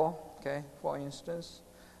example, okay, for instance,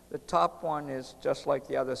 the top one is just like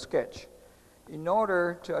the other sketch. In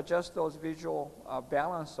order to adjust those visual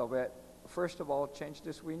balance of it, first of all, change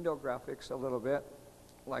this window graphics a little bit,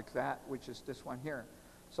 like that, which is this one here.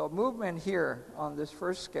 So movement here on this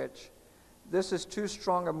first sketch, this is too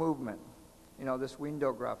strong a movement, you know, this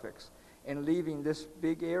window graphics. And leaving this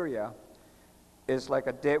big area is like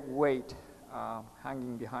a dead weight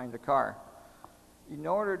hanging behind the car. In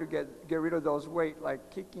order to get rid of those weight,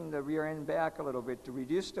 like kicking the rear end back a little bit to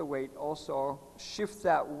reduce the weight, also shift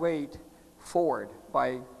that weight forward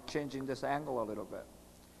by changing this angle a little bit.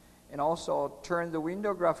 And also turn the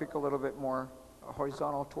window graphic a little bit more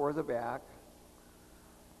horizontal toward the back.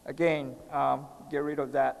 Again, get rid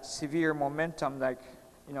of that severe momentum, like,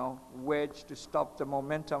 you know, wedge to stop the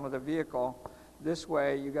momentum of the vehicle. This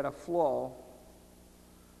way you get a flow.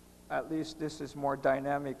 At least this is more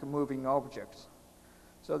dynamic moving objects.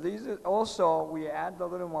 So these are also, we add a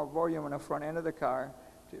little more volume on the front end of the car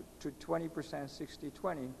to 20%,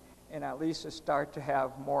 60-20, and at least start to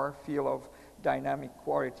have more feel of dynamic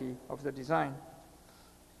quality of the design.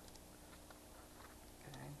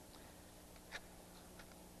 Okay.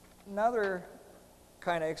 Another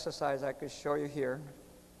kind of exercise I could show you here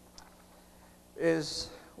is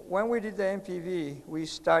when we did the MPV, we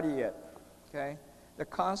study it, okay? The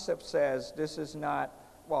concept says this is not,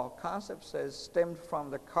 well, concept says stemmed from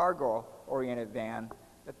the cargo-oriented van.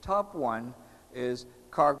 The top one is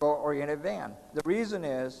cargo-oriented van. The reason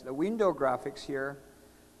is the window graphics here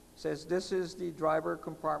says this is the driver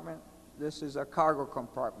compartment, this is a cargo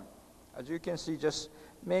compartment. As you can see, just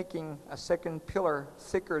making a second pillar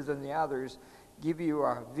thicker than the others give you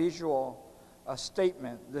a visual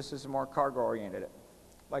statement. This is more cargo-oriented.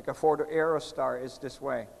 Like a Ford Aerostar is this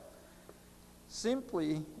way.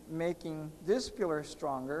 Simply making this pillar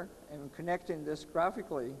stronger and connecting this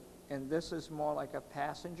graphically, and this is more like a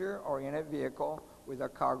passenger-oriented vehicle with a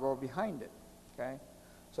cargo behind it, okay?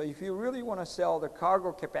 So if you really want to sell the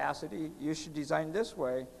cargo capacity, you should design this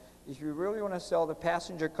way. If you really want to sell the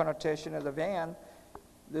passenger connotation of the van,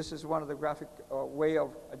 this is one of the graphic way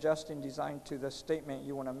of adjusting design to the statement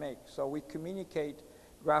you want to make. So we communicate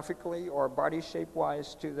graphically or body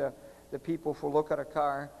shape-wise to the people who look at a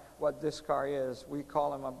car what this car is. We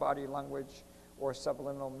call them a body language or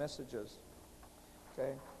subliminal messages,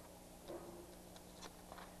 okay?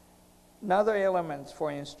 Another elements,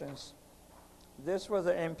 for instance, this was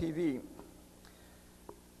an MPV.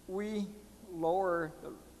 We lower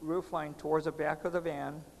the roofline towards the back of the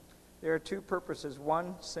van. There are two purposes.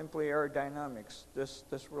 One, simply aerodynamics. This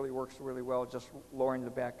really works really well, just lowering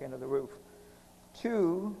the back end of the roof.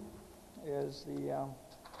 Two is the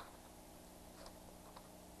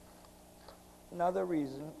another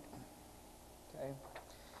reason, okay,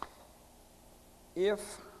 if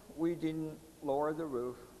we didn't lower the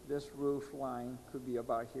roof, this roof line could be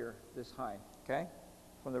about here, this high, okay,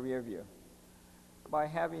 from the rear view. By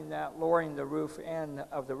having that, lowering the roof end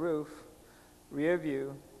of the roof, rear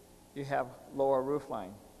view, you have lower roof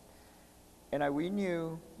line. And we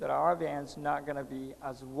knew that our van's not going to be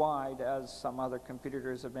as wide as some other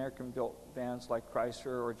competitors, American-built vans like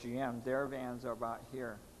Chrysler or GM. Their vans are about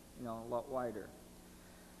here, you know, a lot wider.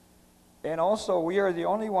 And also, we are the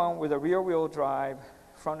only one with a rear-wheel drive,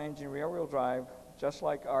 front-engine rear-wheel drive, just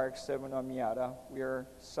like RX-7 or Miata. We are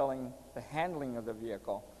selling the handling of the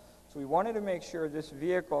vehicle. So we wanted to make sure this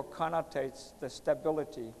vehicle connotates the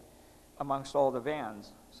stability amongst all the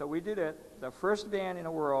vans. So we did it. The first van in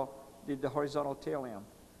the world did the horizontal tail lamp.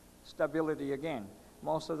 Stability again.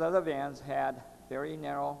 Most of the other vans had very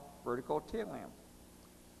narrow vertical tail lamp.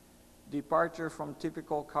 Departure from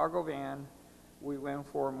typical cargo van, we went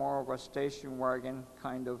for more of a station wagon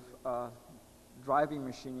kind of driving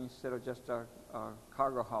machine instead of just a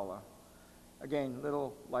cargo hauler. Again,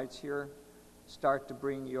 little lights here start to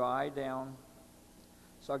bring your eye down.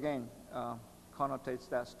 So again, connotates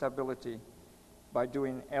that stability by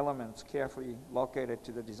doing elements carefully located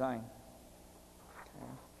to the design.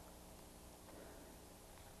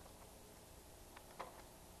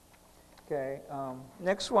 Okay,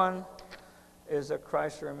 next one is a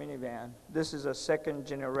Chrysler minivan. This is a second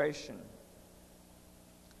generation.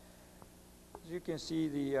 As you can see,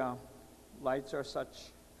 the lights are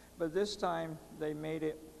such, but this time they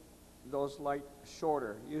made those lights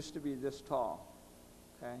shorter. It used to be this tall,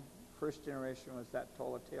 okay? First generation was that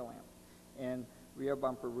tall a tail lamp. And rear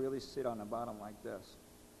bumper really sit on the bottom like this.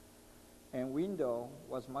 And window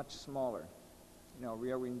was much smaller. You know,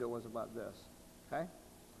 rear window was about this, okay?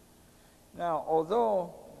 Now,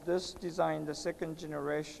 although this design, the second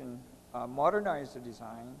generation, modernized the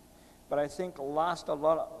design, but I think lost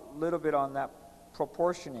little bit on that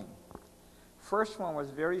proportioning. First one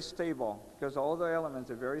was very stable because all the elements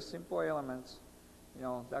are very simple elements, you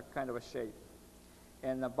know, that kind of a shape.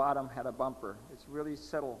 And the bottom had a bumper. It's really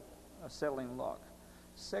a settling look.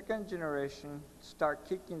 Second generation start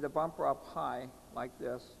kicking the bumper up high like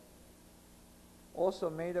this. Also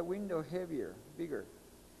made a window heavier, bigger.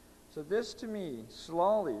 So this to me,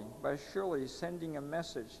 slowly but surely sending a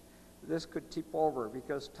message, this could tip over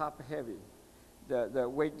because top heavy. The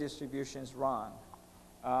weight distribution is wrong.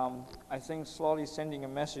 I think slowly sending a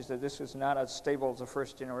message that this is not as stable as the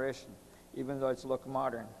first generation, even though it's look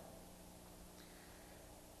modern.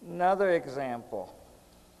 Another example.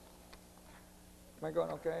 Am I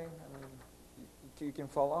going okay? I mean, you can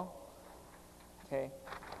follow? Okay.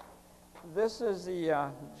 This is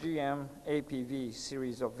the GM APV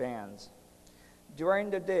series of vans.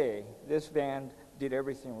 During the day, this van did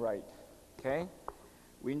everything right, okay?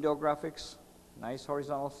 Window graphics, nice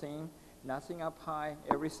horizontal theme, nothing up high,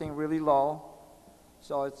 everything really low.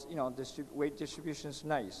 So it's, you know, weight distribution is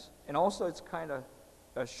nice. And also it's kind of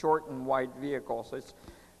a short and wide vehicle, so it's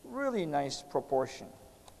really nice proportion.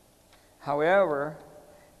 However,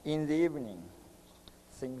 in the evening,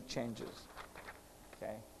 thing changes,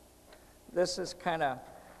 okay? This is kind of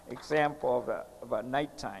example of a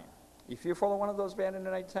nighttime. If you follow one of those vans in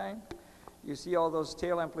the nighttime, you see all those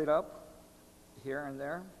tail lamp lit up here and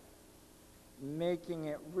there, making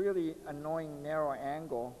it really annoying narrow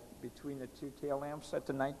angle between the two tail lamps at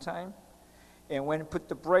the nighttime. And when you put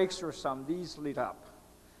the brakes or some, these lit up,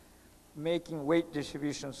 making weight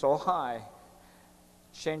distribution so high,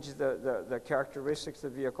 changes the characteristics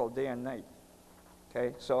of the vehicle day and night.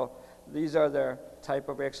 Okay, so these are the type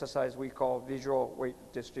of exercise we call visual weight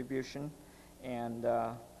distribution and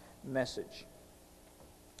message.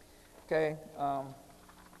 Okay,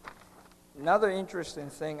 another interesting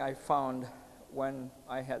thing I found when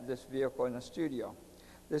I had this vehicle in the studio.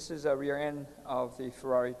 This is a rear end of the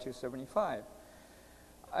Ferrari 275.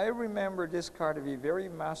 I remember this car to be very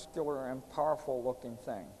muscular and powerful looking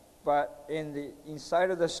thing. But in the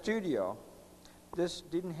inside of the studio, this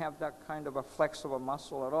didn't have that kind of a flexible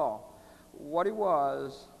muscle at all. What it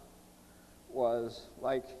was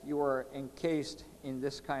like you were encased in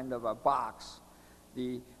this kind of a box.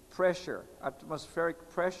 The pressure, atmospheric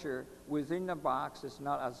pressure within the box is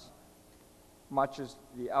not as much as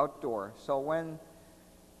the outdoor. So when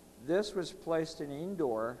this was placed in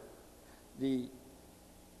indoor, the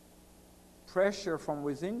pressure from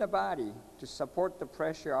within the body to support the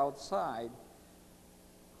pressure outside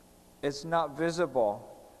is not visible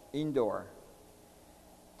indoor,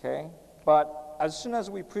 okay? But as soon as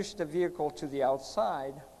we push the vehicle to the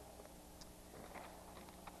outside,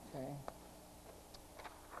 okay,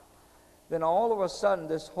 then all of a sudden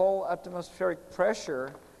this whole atmospheric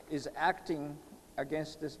pressure is acting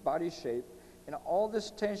against this body shape, and all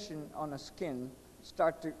this tension on the skin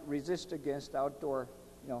start to resist against outdoor,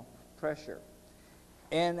 you know, pressure.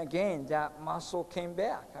 And again, that muscle came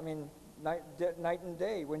back. I mean, night and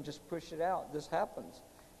day, when just push it out, this happens.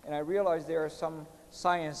 And I realized there is some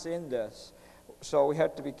science in this. So we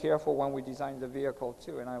had to be careful when we designed the vehicle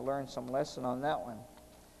too, and I learned some lesson on that one.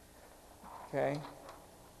 Okay.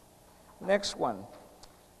 Next one.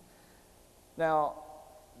 Now,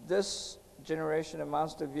 this generation of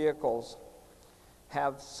Mazda vehicles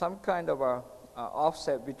have some kind of a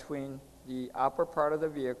offset between the upper part of the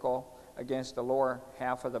vehicle against the lower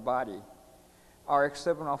half of the body.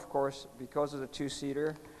 RX-7, of course, because of the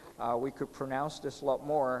two-seater, we could pronounce this a lot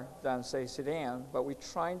more than, say, sedan, but we're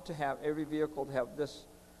trying to have every vehicle to have this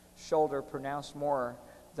shoulder pronounced more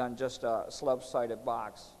than just a slab-sided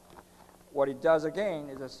box. What it does, again,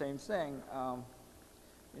 is the same thing.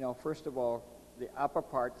 You know, first of all, the upper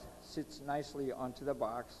part sits nicely onto the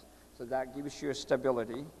box, so that gives you a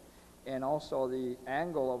stability. And also the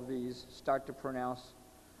angle of these start to pronounce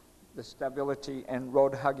the stability and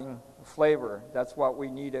road-hugging flavor. That's what we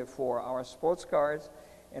needed for our sports cars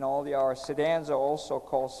and our sedans are also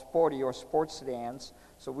called sporty or sports sedans.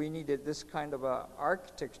 So we needed this kind of a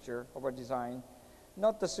architecture of a design,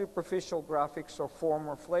 not the superficial graphics or form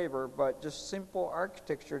or flavor, but just simple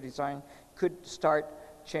architecture design could start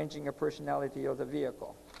changing the personality of the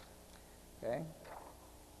vehicle. Okay.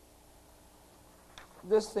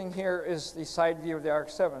 This thing here is the side view of the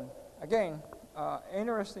ARC-7. Again,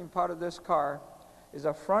 interesting part of this car is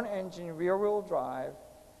a front engine rear wheel drive.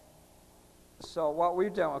 So what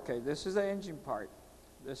we've done, okay, this is the engine part.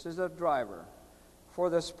 This is a driver. For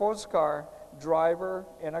the sports car, driver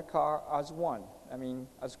and a car as one. I mean,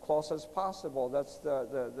 as close as possible. That's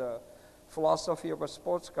the philosophy of a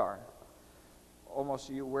sports car. Almost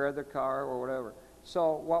you wear the car or whatever.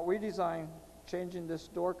 So what we designed, changing this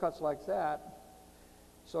door cuts like that,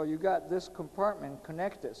 so you got this compartment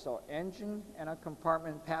connected. So engine and a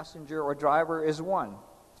compartment, passenger or driver is one.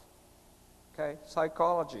 Okay,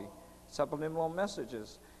 psychology, subliminal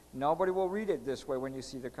messages. Nobody will read it this way when you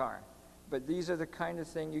see the car. But these are the kind of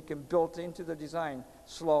thing you can build into the design.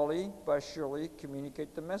 Slowly but surely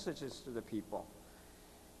communicate the messages to the people.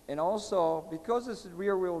 And also, because this is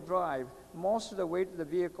rear wheel drive, most of the weight of the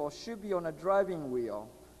vehicle should be on a driving wheel.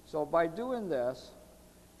 So by doing this,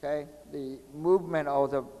 okay, the movement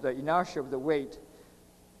of the inertia of the weight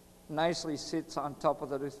nicely sits on top of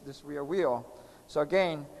this rear wheel. So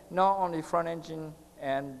again, not only front engine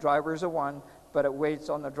and drivers are one, but it weights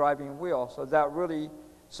on the driving wheel. So that really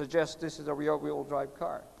suggests this is a rear wheel drive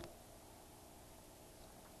car.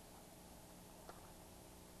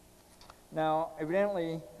 Now,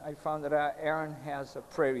 evidently, I found that Aaron has a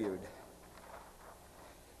prelude.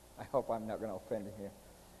 I hope I'm not going to offend him here.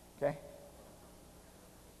 Okay?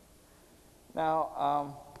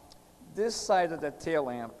 Now, this side of the tail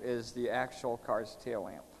lamp is the actual car's tail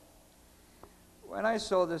lamp. When I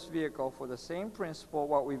saw this vehicle, for the same principle,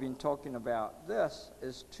 what we've been talking about, this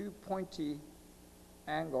is two pointy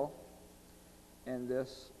angle, and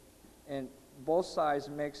this, and both sides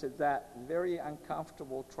makes it that very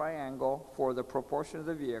uncomfortable triangle for the proportion of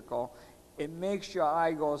the vehicle. It makes your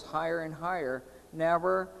eye goes higher and higher.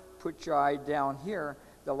 Never put your eye down here.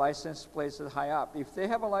 The license plate is high up. If they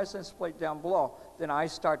have a license plate down below, then I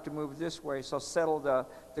start to move this way, so settle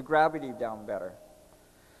the gravity down better.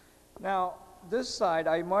 Now, this side,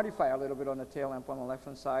 I modify a little bit on the tail lamp on the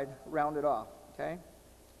left-hand side, round it off, okay?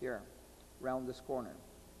 Here, round this corner.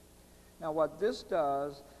 Now, what this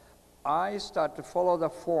does, I start to follow the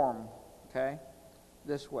form, okay,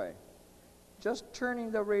 this way. Just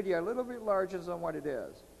turning the radii a little bit larger than what it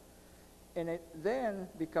is. And it then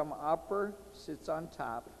become upper, sits on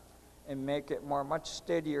top, and make it much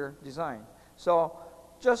steadier design. So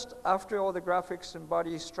just after all the graphics and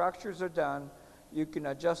body structures are done, you can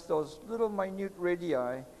adjust those little minute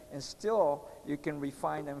radii, and still you can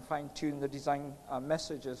refine and fine-tune the design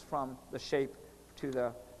messages from the shape to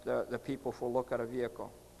the people who look at a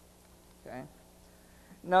vehicle. Okay.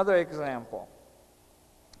 Another example.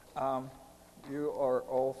 You are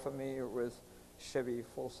all familiar with Chevy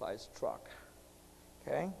full-size truck.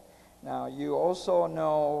 Okay. Now you also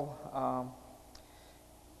know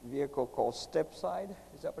a vehicle called step side.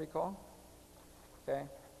 Is that what you call it? Okay.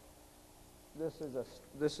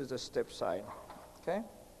 This is a step side. Okay.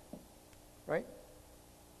 Right.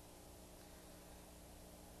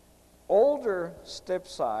 Older step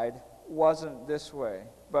side wasn't this way,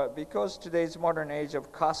 but because today's modern age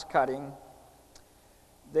of cost cutting,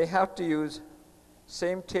 they have to use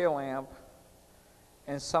same tail lamp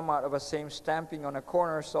and somewhat of a same stamping on a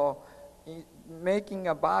corner, so making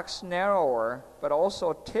a box narrower, but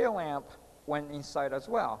also tail lamp went inside as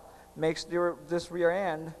well, makes this rear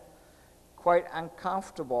end quite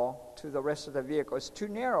uncomfortable to the rest of the vehicle. It's too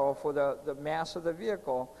narrow for the mass of the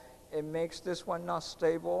vehicle. It makes this one not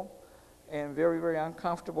stable and very, very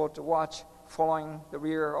uncomfortable to watch following the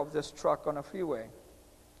rear of this truck on a freeway.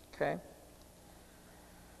 Okay?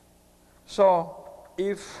 So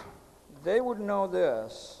if they would know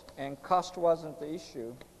this and cost wasn't the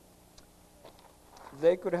issue,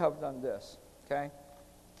 they could have done this. Okay?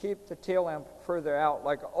 Keep the tail lamp further out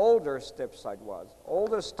like older step side was.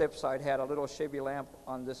 Older step side had a little Chevy lamp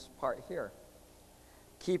on this part here.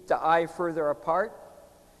 Keep the eye further apart,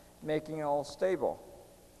 making it all stable.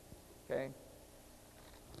 Okay.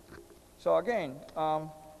 So again,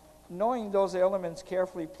 knowing those elements,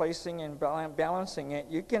 carefully placing and balancing it,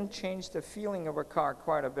 you can change the feeling of a car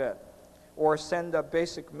quite a bit, or send the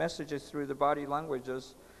basic messages through the body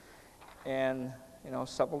languages, and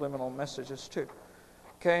subliminal messages too.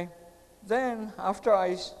 Okay. Then after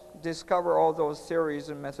I discover all those theories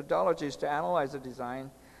and methodologies to analyze the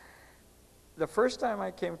design, the first time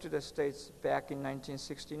I came to the States back in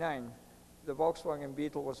 1969, the Volkswagen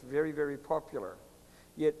Beetle was very, very popular.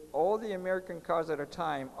 Yet all the American cars at the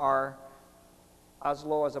time are as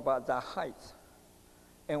low as about that height,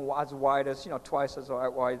 and as wide as, twice as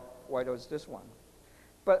wide as this one.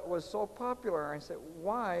 But it was so popular, I said,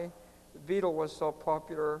 why the Beetle was so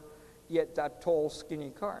popular, yet that tall,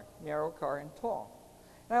 skinny car, narrow car and tall.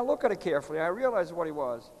 And I look at it carefully, I realized what it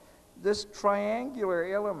was. This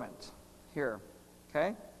triangular element here,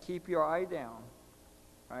 okay? Keep your eye down,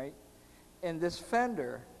 right? And this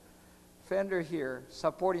fender here,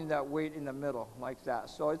 supporting that weight in the middle, like that.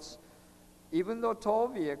 So it's, even though tall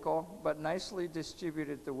vehicle, but nicely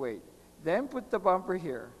distributed the weight. Then put the bumper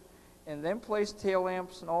here, and then place tail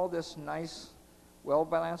lamps and all this nice,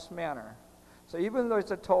 well-balanced manner. So even though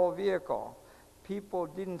it's a tall vehicle, people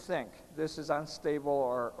didn't think this is unstable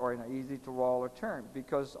or easy to roll or turn,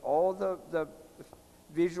 because all the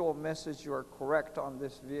visual message you are correct on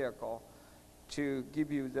this vehicle to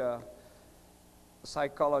give you the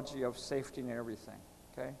psychology of safety and everything,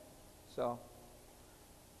 okay? So,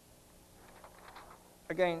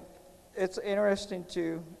 again, it's interesting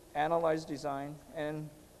to analyze design, and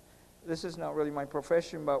this is not really my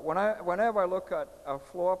profession, but whenever I look at a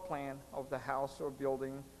floor plan of the house or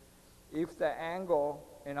building, if the angle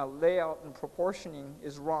and a layout and proportioning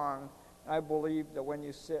is wrong, I believe that when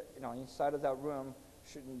you sit, inside of that room,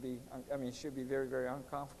 should be very, very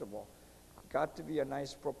uncomfortable. Got to be a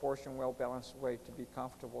nice proportion, well-balanced way to be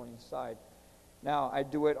comfortable inside. Now, I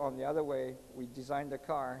do it on the other way. We designed the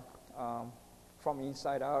car from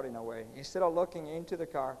inside out in a way. Instead of looking into the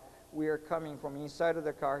car, we are coming from inside of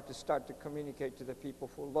the car to start to communicate to the people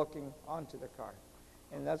who are looking onto the car.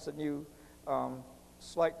 And that's a new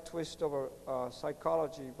slight twist of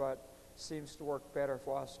psychology, but seems to work better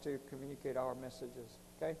for us to communicate our messages.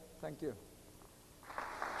 Okay? Thank you.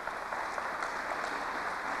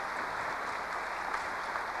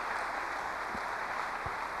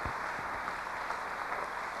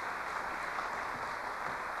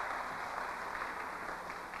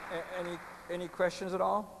 Any questions at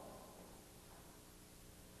all?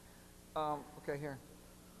 Okay, here.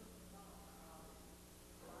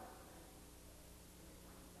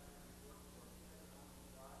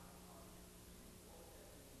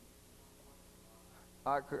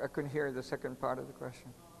 I couldn't hear the second part of the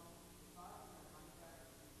question.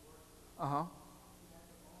 Uh-huh.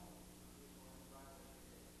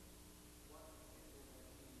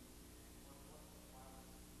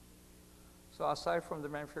 So aside from the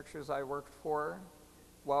manufacturers I worked for,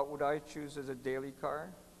 what would I choose as a daily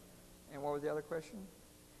car? And what was the other question?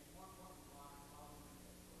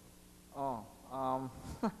 Oh,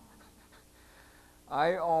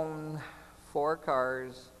 I own 4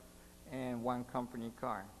 cars and 1 company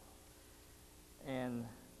car. And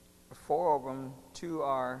 4 of them, 2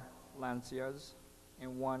 are Lancias,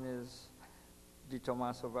 and 1 is Di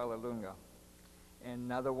Tommaso Vallelunga. And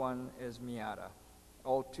another one is Miata,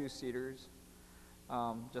 all 2-seaters.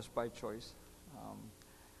 Just by choice.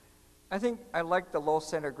 I think I like the low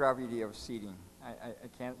center of gravity of seating. I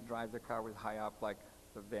can't drive the car with high up like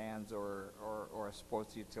the vans or a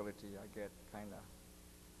sports utility. I get kind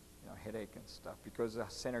of headache and stuff because the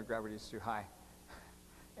center of gravity is too high.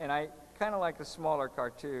 And I kind of like a smaller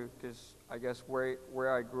car too, because I guess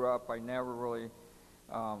where I grew up, I never really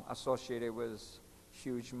associated with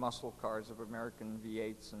huge muscle cars of American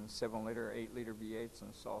V8s and 7-liter, 8-liter V8s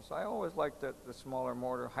and so. So I always liked the smaller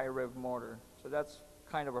motor, high rev motor. So that's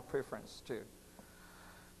kind of a preference too.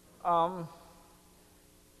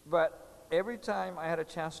 But every time I had a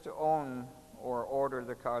chance to own or order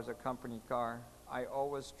the car as a company car, I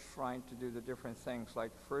always tried to do the different things.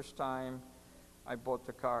 Like first time I bought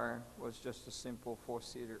the car was just a simple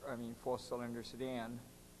 4-cylinder sedan.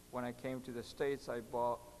 When I came to the States, I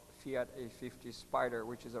bought Fiat A50 Spider,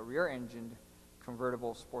 which is a rear-engined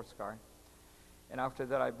convertible sports car. And after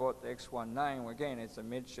that, I bought the X19. Again, it's a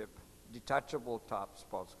midship, detachable top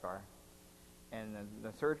sports car. And then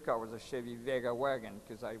the third car was a Chevy Vega wagon,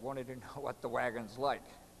 because I wanted to know what the wagon's like,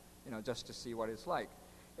 just to see what it's like.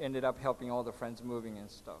 Ended up helping all the friends moving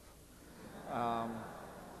and stuff.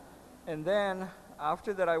 And then,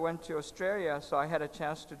 after that, I went to Australia, so I had a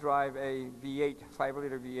chance to drive a V8,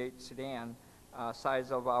 5-liter V8 sedan,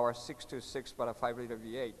 size of our 626, but a 5-liter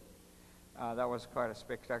V8. That was quite a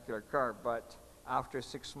spectacular car, but after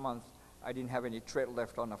 6 months, I didn't have any tread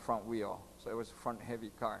left on the front wheel, so it was a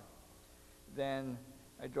front-heavy car. Then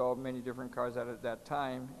I drove many different cars at that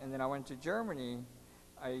time, and then I went to Germany.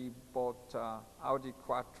 I bought Audi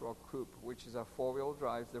Quattro Coupe, which is a 4-wheel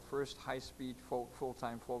drive, the first high-speed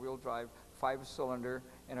full-time 4-wheel drive, 5-cylinder,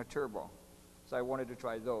 and a turbo. So I wanted to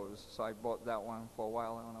try those, so I bought that one for a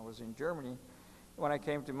while when I was in Germany. When I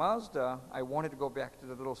came to Mazda, I wanted to go back to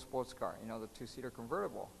the little sports car, you know, the two-seater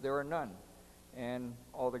convertible. There were none. And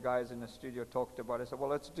all the guys in the studio talked about it. I said, well,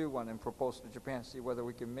 let's do one and propose to Japan, see whether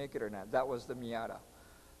we can make it or not. That was the Miata.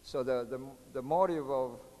 So the motive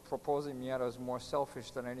of proposing Miata is more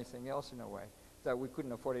selfish than anything else in a way, that we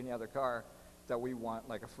couldn't afford any other car that we want,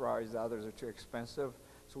 like a Ferrari. The others are too expensive.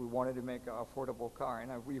 So we wanted to make an affordable car.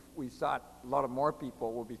 And we thought a lot of more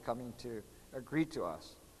people will be coming to agree to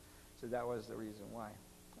us. So that was the reason why.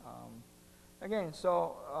 Again,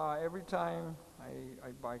 so every time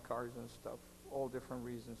I buy cars and stuff, all different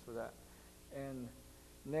reasons for that. And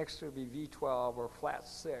next would be V12 or flat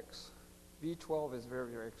six. V12 is very,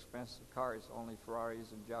 very expensive cars, only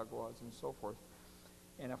Ferraris and Jaguars and so forth.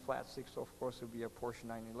 And a flat six, of course, would be a Porsche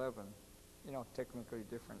 911. You know, technically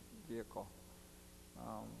different vehicle.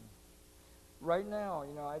 Right now,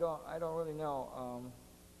 you know, I don't really know.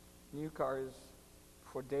 New cars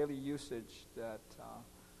for daily usage that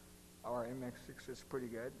our MX-6 is pretty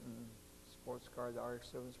good, and sports car, the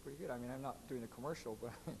RX-7 is pretty good. I mean, I'm not doing a commercial,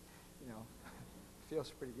 but you know, feels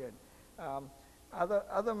pretty good.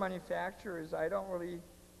 Other manufacturers, I don't really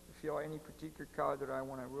feel any particular car that I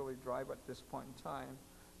want to really drive at this point in time.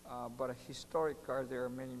 But a historic car, there are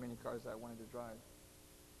many, many cars that I wanted to drive.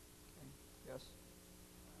 Okay. Yes?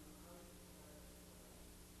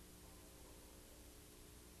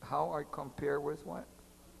 How I compare with what?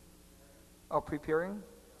 Oh, preparing?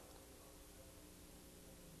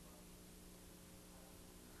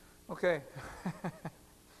 Okay.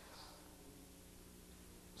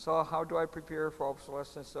 So how do I prepare for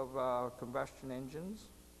obsolescence of combustion engines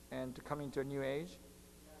and to coming to a new age?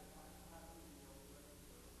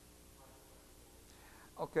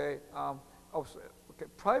 Okay,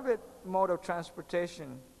 private mode of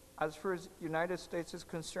transportation, as far as United States is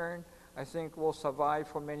concerned, I think will survive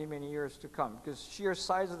for many, many years to come. Because sheer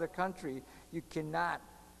size of the country, you cannot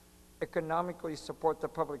economically support the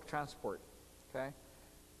public transport, okay?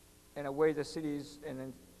 In a way, the cities and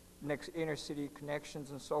then next inner city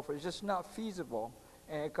connections and so forth, it's just not feasible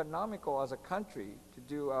and economical as a country to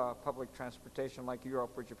do public transportation like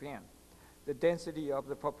Europe or Japan. The density of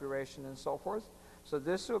the population and so forth. So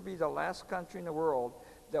this will be the last country in the world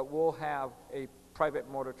that will have a private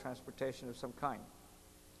mode of transportation of some kind.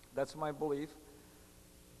 That's my belief.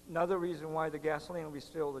 Another reason why the gasoline will be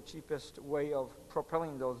still the cheapest way of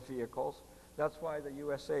propelling those vehicles. That's why the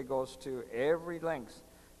USA goes to every length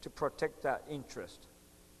to protect that interest.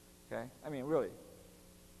 Okay, I mean really,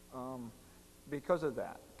 because of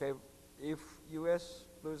that. Okay, if U.S.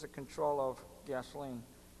 loses control of gasoline,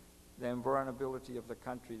 the vulnerability of the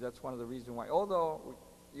country, that's one of the reasons why, although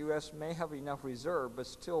U.S. may have enough reserve, but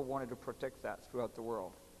still wanted to protect that throughout the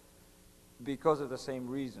world. Because of the same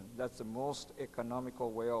reason. That's the most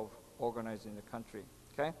economical way of organizing the country.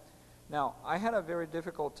 Okay? Now, I had a very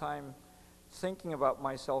difficult time thinking about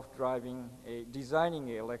myself designing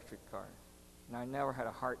an electric car. And I never had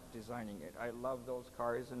a heart designing it. I love those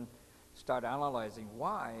cars and start analyzing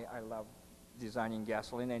why I love designing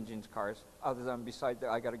gasoline engines cars, other than besides that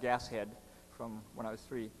I got a gas head from when I was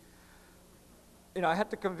 3. You know, I had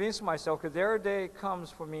to convince myself, because there a day comes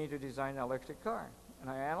for me to design an electric car. And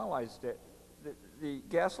I analyzed it. The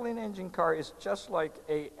gasoline engine car is just like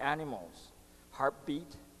a animal's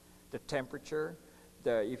heartbeat, the temperature,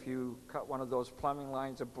 if you cut one of those plumbing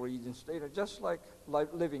lines, it breathes and stays, just like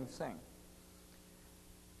living thing.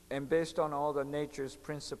 And based on all the nature's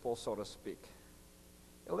principles, so to speak.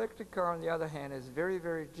 Electric car, on the other hand, is very,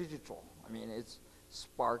 very digital. I mean, it's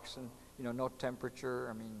sparks and, you know, no temperature,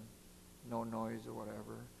 I mean, no noise or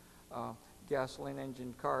whatever. Gasoline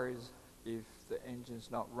engine cars, if the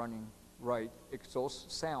engine's not running right,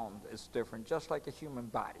 exhaust sound is different, just like a human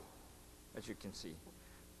body, as you can see.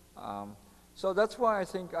 So that's why I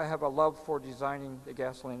think I have a love for designing the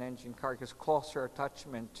gasoline engine car, because closer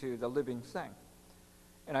attachment to the living thing.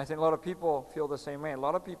 And I think a lot of people feel the same way. A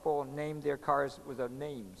lot of people name their cars with their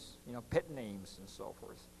names, you know, pet names and so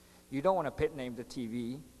forth. You don't want to pet name the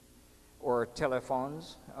TV or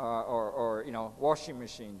telephones or you know, washing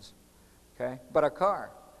machines, okay? But a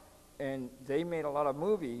car. And they made a lot of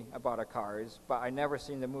movie about cars, but I never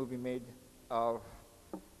seen the movie made of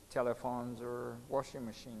telephones or washing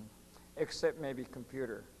machine, except maybe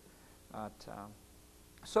computer.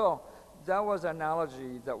 So that was an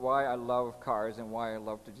analogy that why I love cars and why I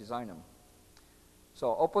love to design them.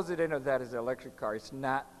 So opposite end of that is the electric car. It's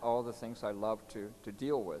not all the things I love to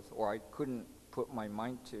deal with, or I couldn't put my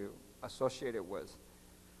mind to associate it with.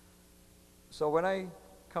 So when I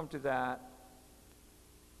come to that,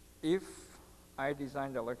 if I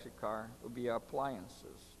designed the electric car, it would be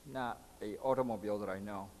appliances, not an automobile that I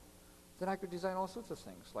know. then I could design all sorts of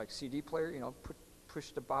things, like CD player,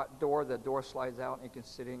 push the door slides out, and you can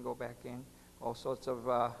sit in and go back in. All sorts of,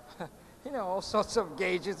 all sorts of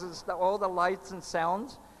gauges and stuff, all the lights and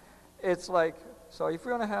sounds. It's like, so if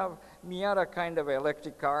you're going to have Miata kind of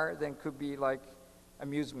electric car, then could be like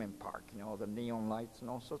amusement park, the neon lights and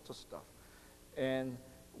all sorts of stuff. And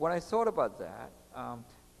when I thought about that,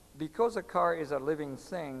 because a car is a living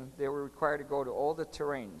thing, they were required to go to all the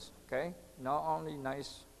terrains, okay? Not only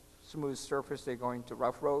nice, smooth surface, they go into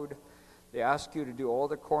rough road. They ask you to do all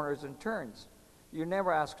the corners and turns. You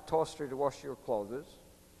never ask a toaster to wash your clothes,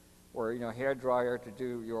 or hair dryer to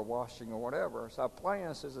do your washing or whatever. So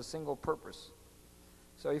appliance is a single purpose.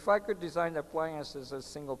 So if I could design the appliance as a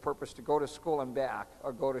single purpose to go to school and back,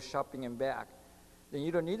 or go to shopping and back, then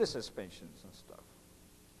you don't need the suspensions and stuff.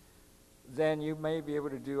 Then you may be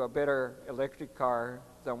able to do a better electric car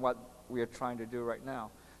than what we are trying to do right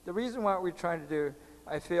now. The reason why we're trying to do,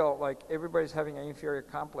 I feel like everybody's having an inferior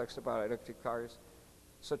complex about electric cars,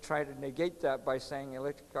 so try to negate that by saying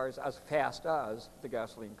electric cars as fast as the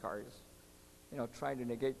gasoline cars, trying to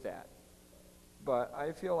negate that. But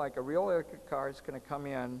I feel like a real electric car is going to come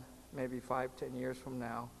in maybe 5-10 years from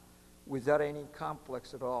now without any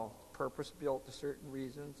complex at all, purpose-built to certain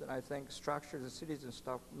reasons, and I think structures of cities and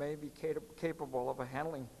stuff may be capable of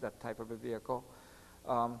handling that type of a vehicle.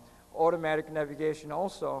 Automatic navigation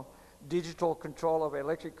also, digital control of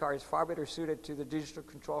electric car is far better suited to the digital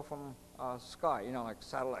control from sky, like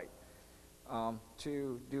satellite,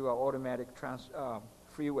 to do an automatic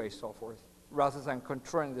freeway, so forth, rather than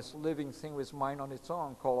controlling this living thing with mind on its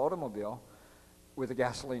own called automobile with the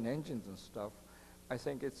gasoline engines and stuff. I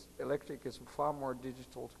think electric is far more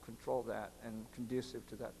digital to control that and conducive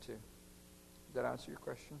to that too. Did that answer your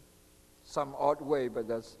question? Some odd way, but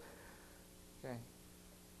that's okay.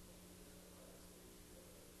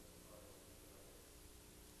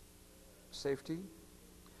 Safety?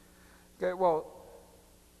 Okay, well,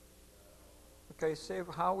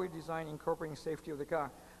 how we design incorporating safety of the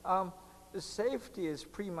car. The safety is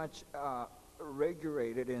pretty much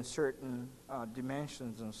regulated in certain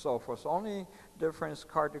dimensions and so forth. So only difference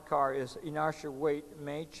car to car is inertial weight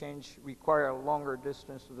may change, require a longer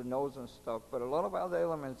distance to the nose and stuff, but a lot of other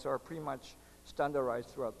elements are pretty much standardized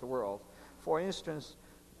throughout the world. For instance,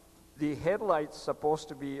 the headlight's supposed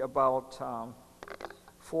to be about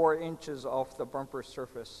 4 inches off the bumper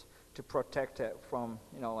surface to protect it from,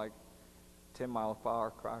 like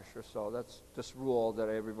 10-mile-per-hour crash or so. That's this rule that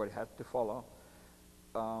everybody had to follow.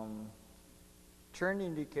 Turn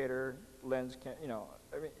indicator lens can,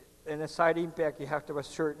 in a side impact, you have to have a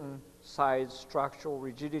certain size structural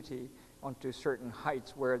rigidity onto certain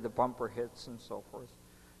heights where the bumper hits and so forth.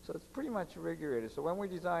 So it's pretty much regulated. So when we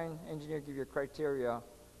design, engineer give you criteria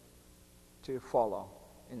to follow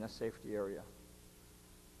in a safety area.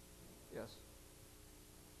 Yes.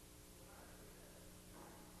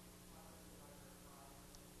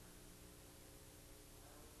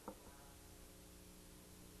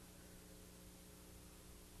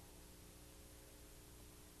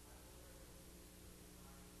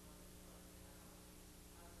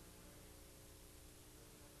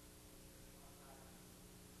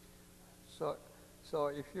 So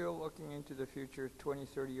if you're looking into the future 20,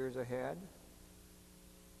 30 years ahead,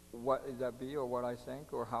 what would that be, or what I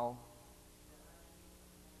think, or how?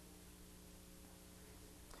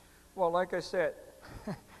 Well, like I said,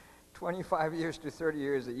 25 years to 30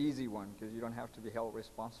 years is an easy one because you don't have to be held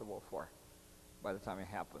responsible for by the time it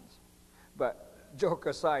happens. But joke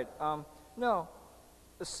aside, no,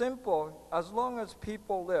 simple, as long as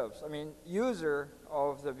people lives, user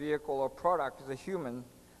of the vehicle or product is a human,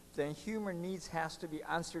 then human needs has to be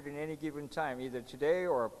answered in any given time, either today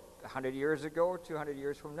or 100 years ago or 200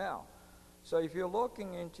 years from now. So if you're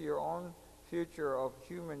looking into your own future of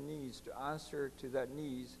human needs to answer to that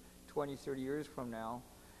needs 20, 30 years from now,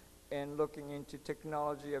 and looking into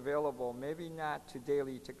technology available, maybe not to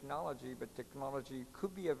daily technology, but technology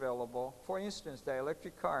could be available. For instance, the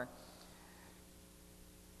electric car,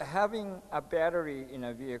 having a battery in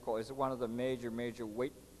a vehicle is one of the major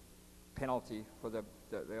weight penalty for the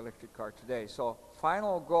electric car today. So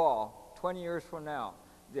final goal, 20 years from now,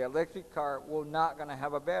 the electric car will not going to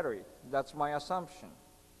have a battery. That's my assumption.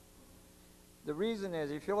 The reason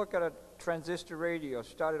is, if you look at a transistor radio,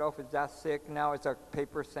 started off with that thick, now it's a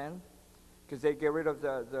paper thin, because they get rid of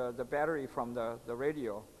the battery from the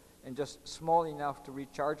radio, and just small enough to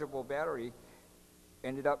rechargeable battery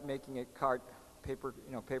ended up making it paper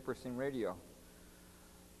thin radio.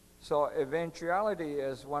 So eventuality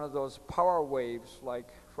is one of those power waves, like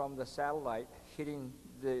from the satellite hitting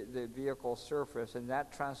the vehicle surface, and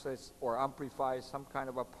that translates or amplifies some kind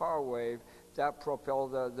of a power wave that propel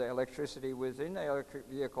the electricity within the electric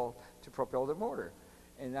vehicle to propel the motor.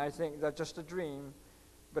 And I think that's just a dream,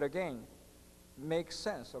 but again, makes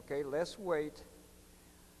sense, okay? Less weight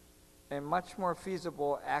and much more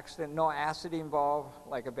feasible, no acid involved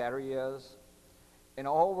like a battery is. An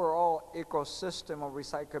overall ecosystem of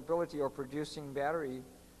recyclability or producing battery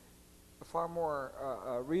far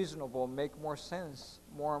more reasonable, make more sense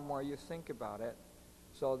more and more you think about it.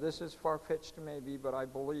 So this is far-fetched maybe, but I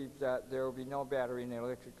believe that there will be no battery in an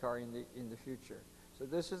electric car in the future. So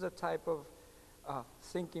this is a type of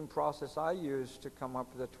thinking process I use to come up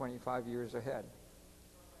with the 25 years ahead.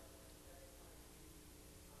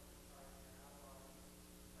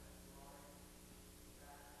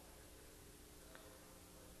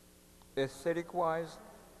 Aesthetic-wise,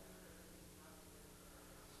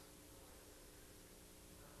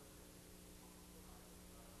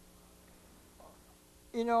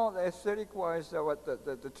 you know, aesthetic-wise, what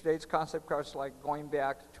the today's concept cars like going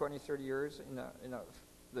back 20, 30 years in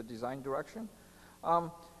the design direction.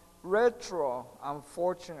 Retro,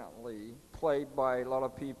 unfortunately, played by a lot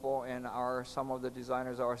of people and some of the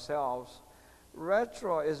designers ourselves.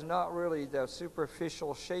 Retro is not really the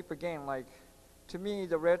superficial shape again. Like, to me,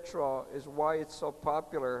 the retro is why it's so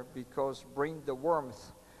popular, because bring the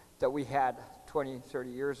warmth that we had 20, 30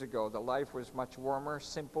 years ago. The life was much warmer,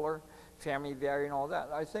 simpler, family value and all that.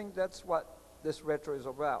 I think that's what this retro is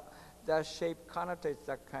about. That shape connotates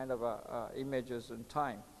that kind of images and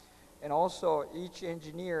time. And also, each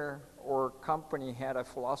engineer or company had a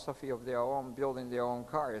philosophy of their own, building their own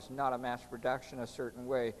cars, not a mass production a certain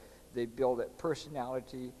way. They build it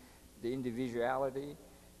personality, the individuality.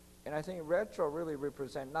 And I think retro really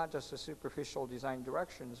represent not just the superficial design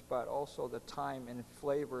directions, but also the time and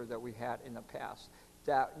flavor that we had in the past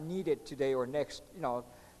that needed today or next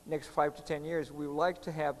 5 to 10 years. We would like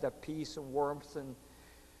to have the peace and warmth and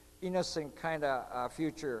innocent kind of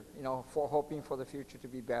future, for hoping for the future to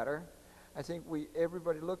be better. I think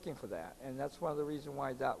everybody looking for that, and that's one of the reasons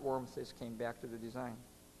why that warmth came back to the design.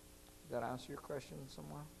 Does that answer your question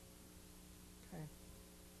somewhere? Okay.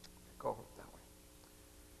 Go that way.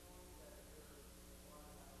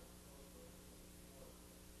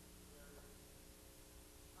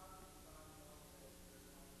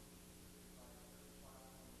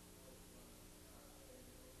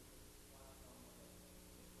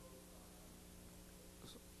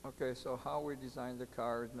 Okay, so how we design the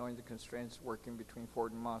car, knowing the constraints working between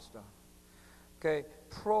Ford and Mazda. Okay,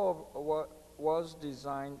 Probe was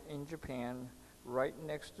designed in Japan, right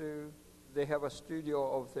next to, they have a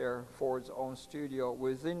studio of their Ford's own studio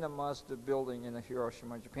within the Mazda building in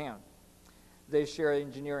Hiroshima, Japan. They share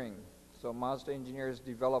engineering, so Mazda engineers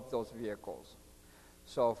develop those vehicles.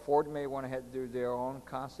 So Ford may want to do their own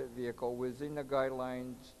concept vehicle within the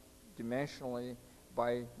guidelines dimensionally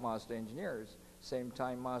by Mazda engineers. Same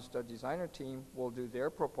time, Mazda designer team will do their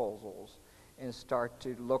proposals and start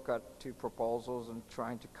to look at two proposals and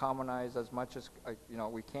trying to commonize as much as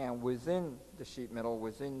we can within the sheet metal,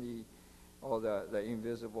 within the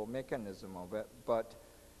invisible mechanism of it. But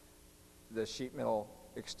the sheet metal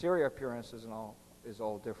exterior appearance is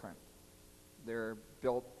all different. They're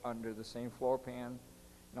built under the same floor pan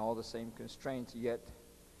and all the same constraints, yet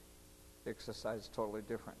exercise totally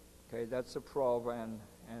different. Okay, that's the Probe and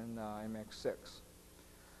MX-6.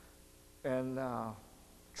 And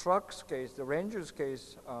truck's case, the Ranger's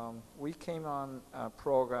case, we came on a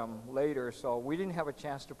program later, so we didn't have a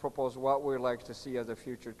chance to propose what we'd like to see as a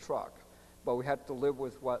future truck. But we had to live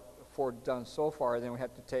with what Ford done so far, then we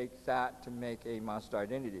had to take that to make a Mazda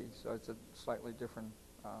identity. So it's a slightly different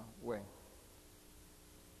way.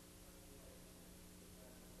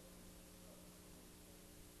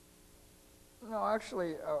 No,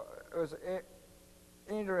 actually, it was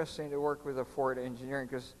interesting to work with a Ford engineering,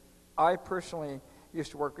 because I personally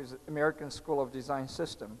used to work with the American School of Design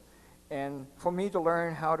system. And for me to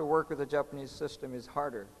learn how to work with a Japanese system is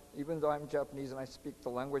harder, even though I'm Japanese and I speak the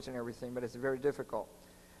language and everything, but it's very difficult.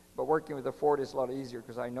 But working with the Ford is a lot easier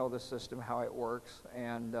because I know the system, how it works.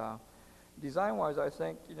 And design-wise, I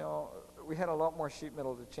think, we had a lot more sheet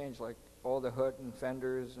metal to change, like all the hood and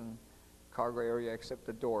fenders and cargo area except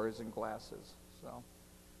the doors and glasses. So,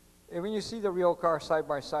 and when you see the real car side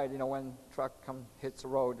by side, when truck hits the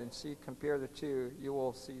road and compare the two, you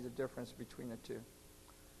will see the difference between the two.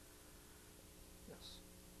 Yes.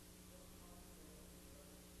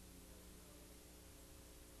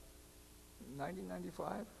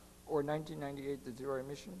 $1995 or 1998, the zero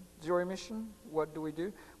emission. Zero emission, what do we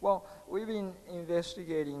do? Well, we've been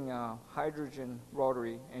investigating hydrogen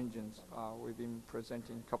rotary engines. We've been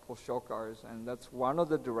presenting a couple show cars, and that's one of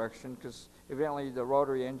the directions, because evidently the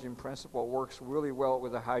rotary engine principle works really well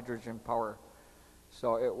with the hydrogen power.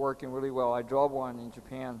 So it's working really well. I drove one in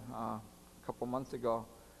Japan a couple months ago,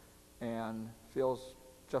 and feels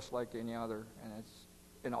just like any other,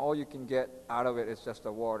 and all you can get out of it is just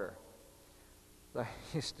the water. I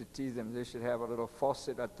used to tease them, they should have a little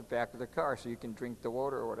faucet at the back of the car so you can drink the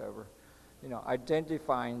water or whatever. You know,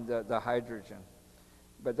 identifying the hydrogen.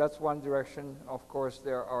 But that's one direction. Of course,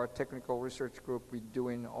 there are a technical research group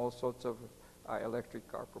doing all sorts of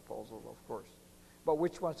electric car proposals, of course. But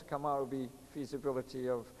which ones to come out will be feasibility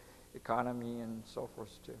of economy and so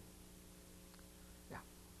forth too. Yeah.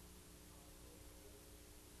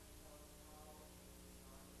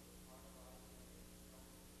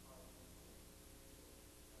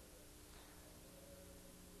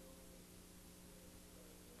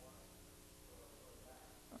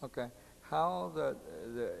 Okay. How the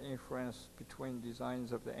influence between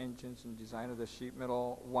designs of the engines and design of the sheet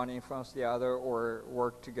metal, one influence the other or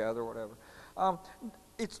work together, whatever.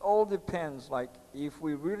 It all depends. Like if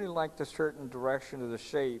we really like the certain direction of the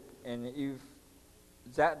shape, and if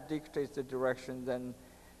that dictates the direction, then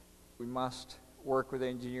we must work with the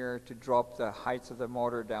engineer to drop the heights of the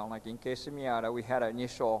motor down. Like in case of Miata, we had an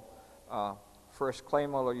initial first clay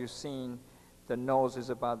model you've seen. The nose is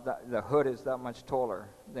about that, the hood is that much taller.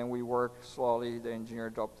 Then we work slowly, the engineer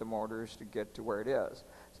dropped the motors to get to where it is.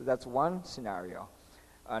 So that's one scenario.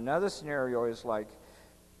 Another scenario is like,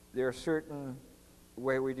 there are certain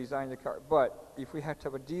way we design the car, but if we have to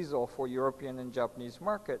have a diesel for European and Japanese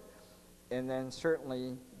market, and then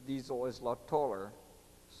certainly diesel is a lot taller,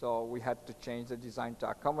 so we had to change the design to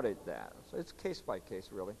accommodate that. So it's case by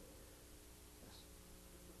case, really.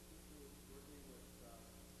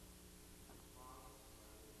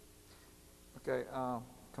 Okay,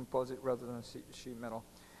 composite rather than sheet metal.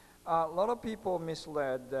 A lot of people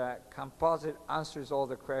misled that composite answers all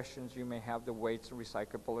the questions you may have, the weights and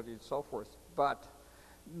recyclability and so forth. But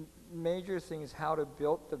major thing is how to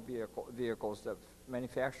build the vehicles, the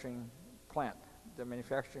manufacturing plant, the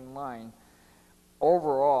manufacturing line.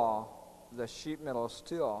 Overall, the sheet metal is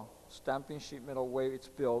still, stamping sheet metal way it's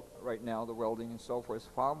built right now, the welding and so forth, is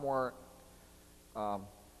far more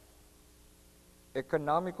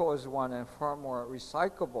economical as one and far more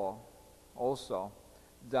recyclable also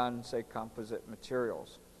than, say, composite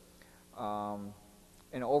materials. And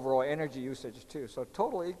overall energy usage too. So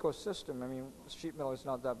total ecosystem, I mean, sheet metal is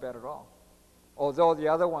not that bad at all. Although the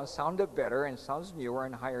other one sounded better and sounds newer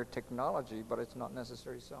and higher technology, but it's not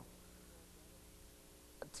necessarily so.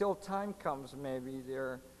 Until time comes, maybe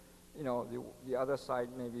there, you know, the other side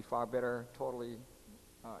may be far better, totally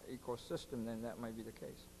ecosystem, then that might be the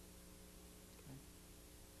case.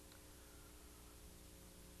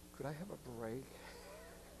 Could I have a break?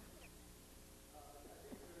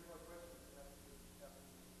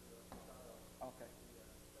 Okay.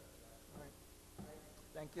 All right.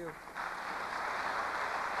 Thank you.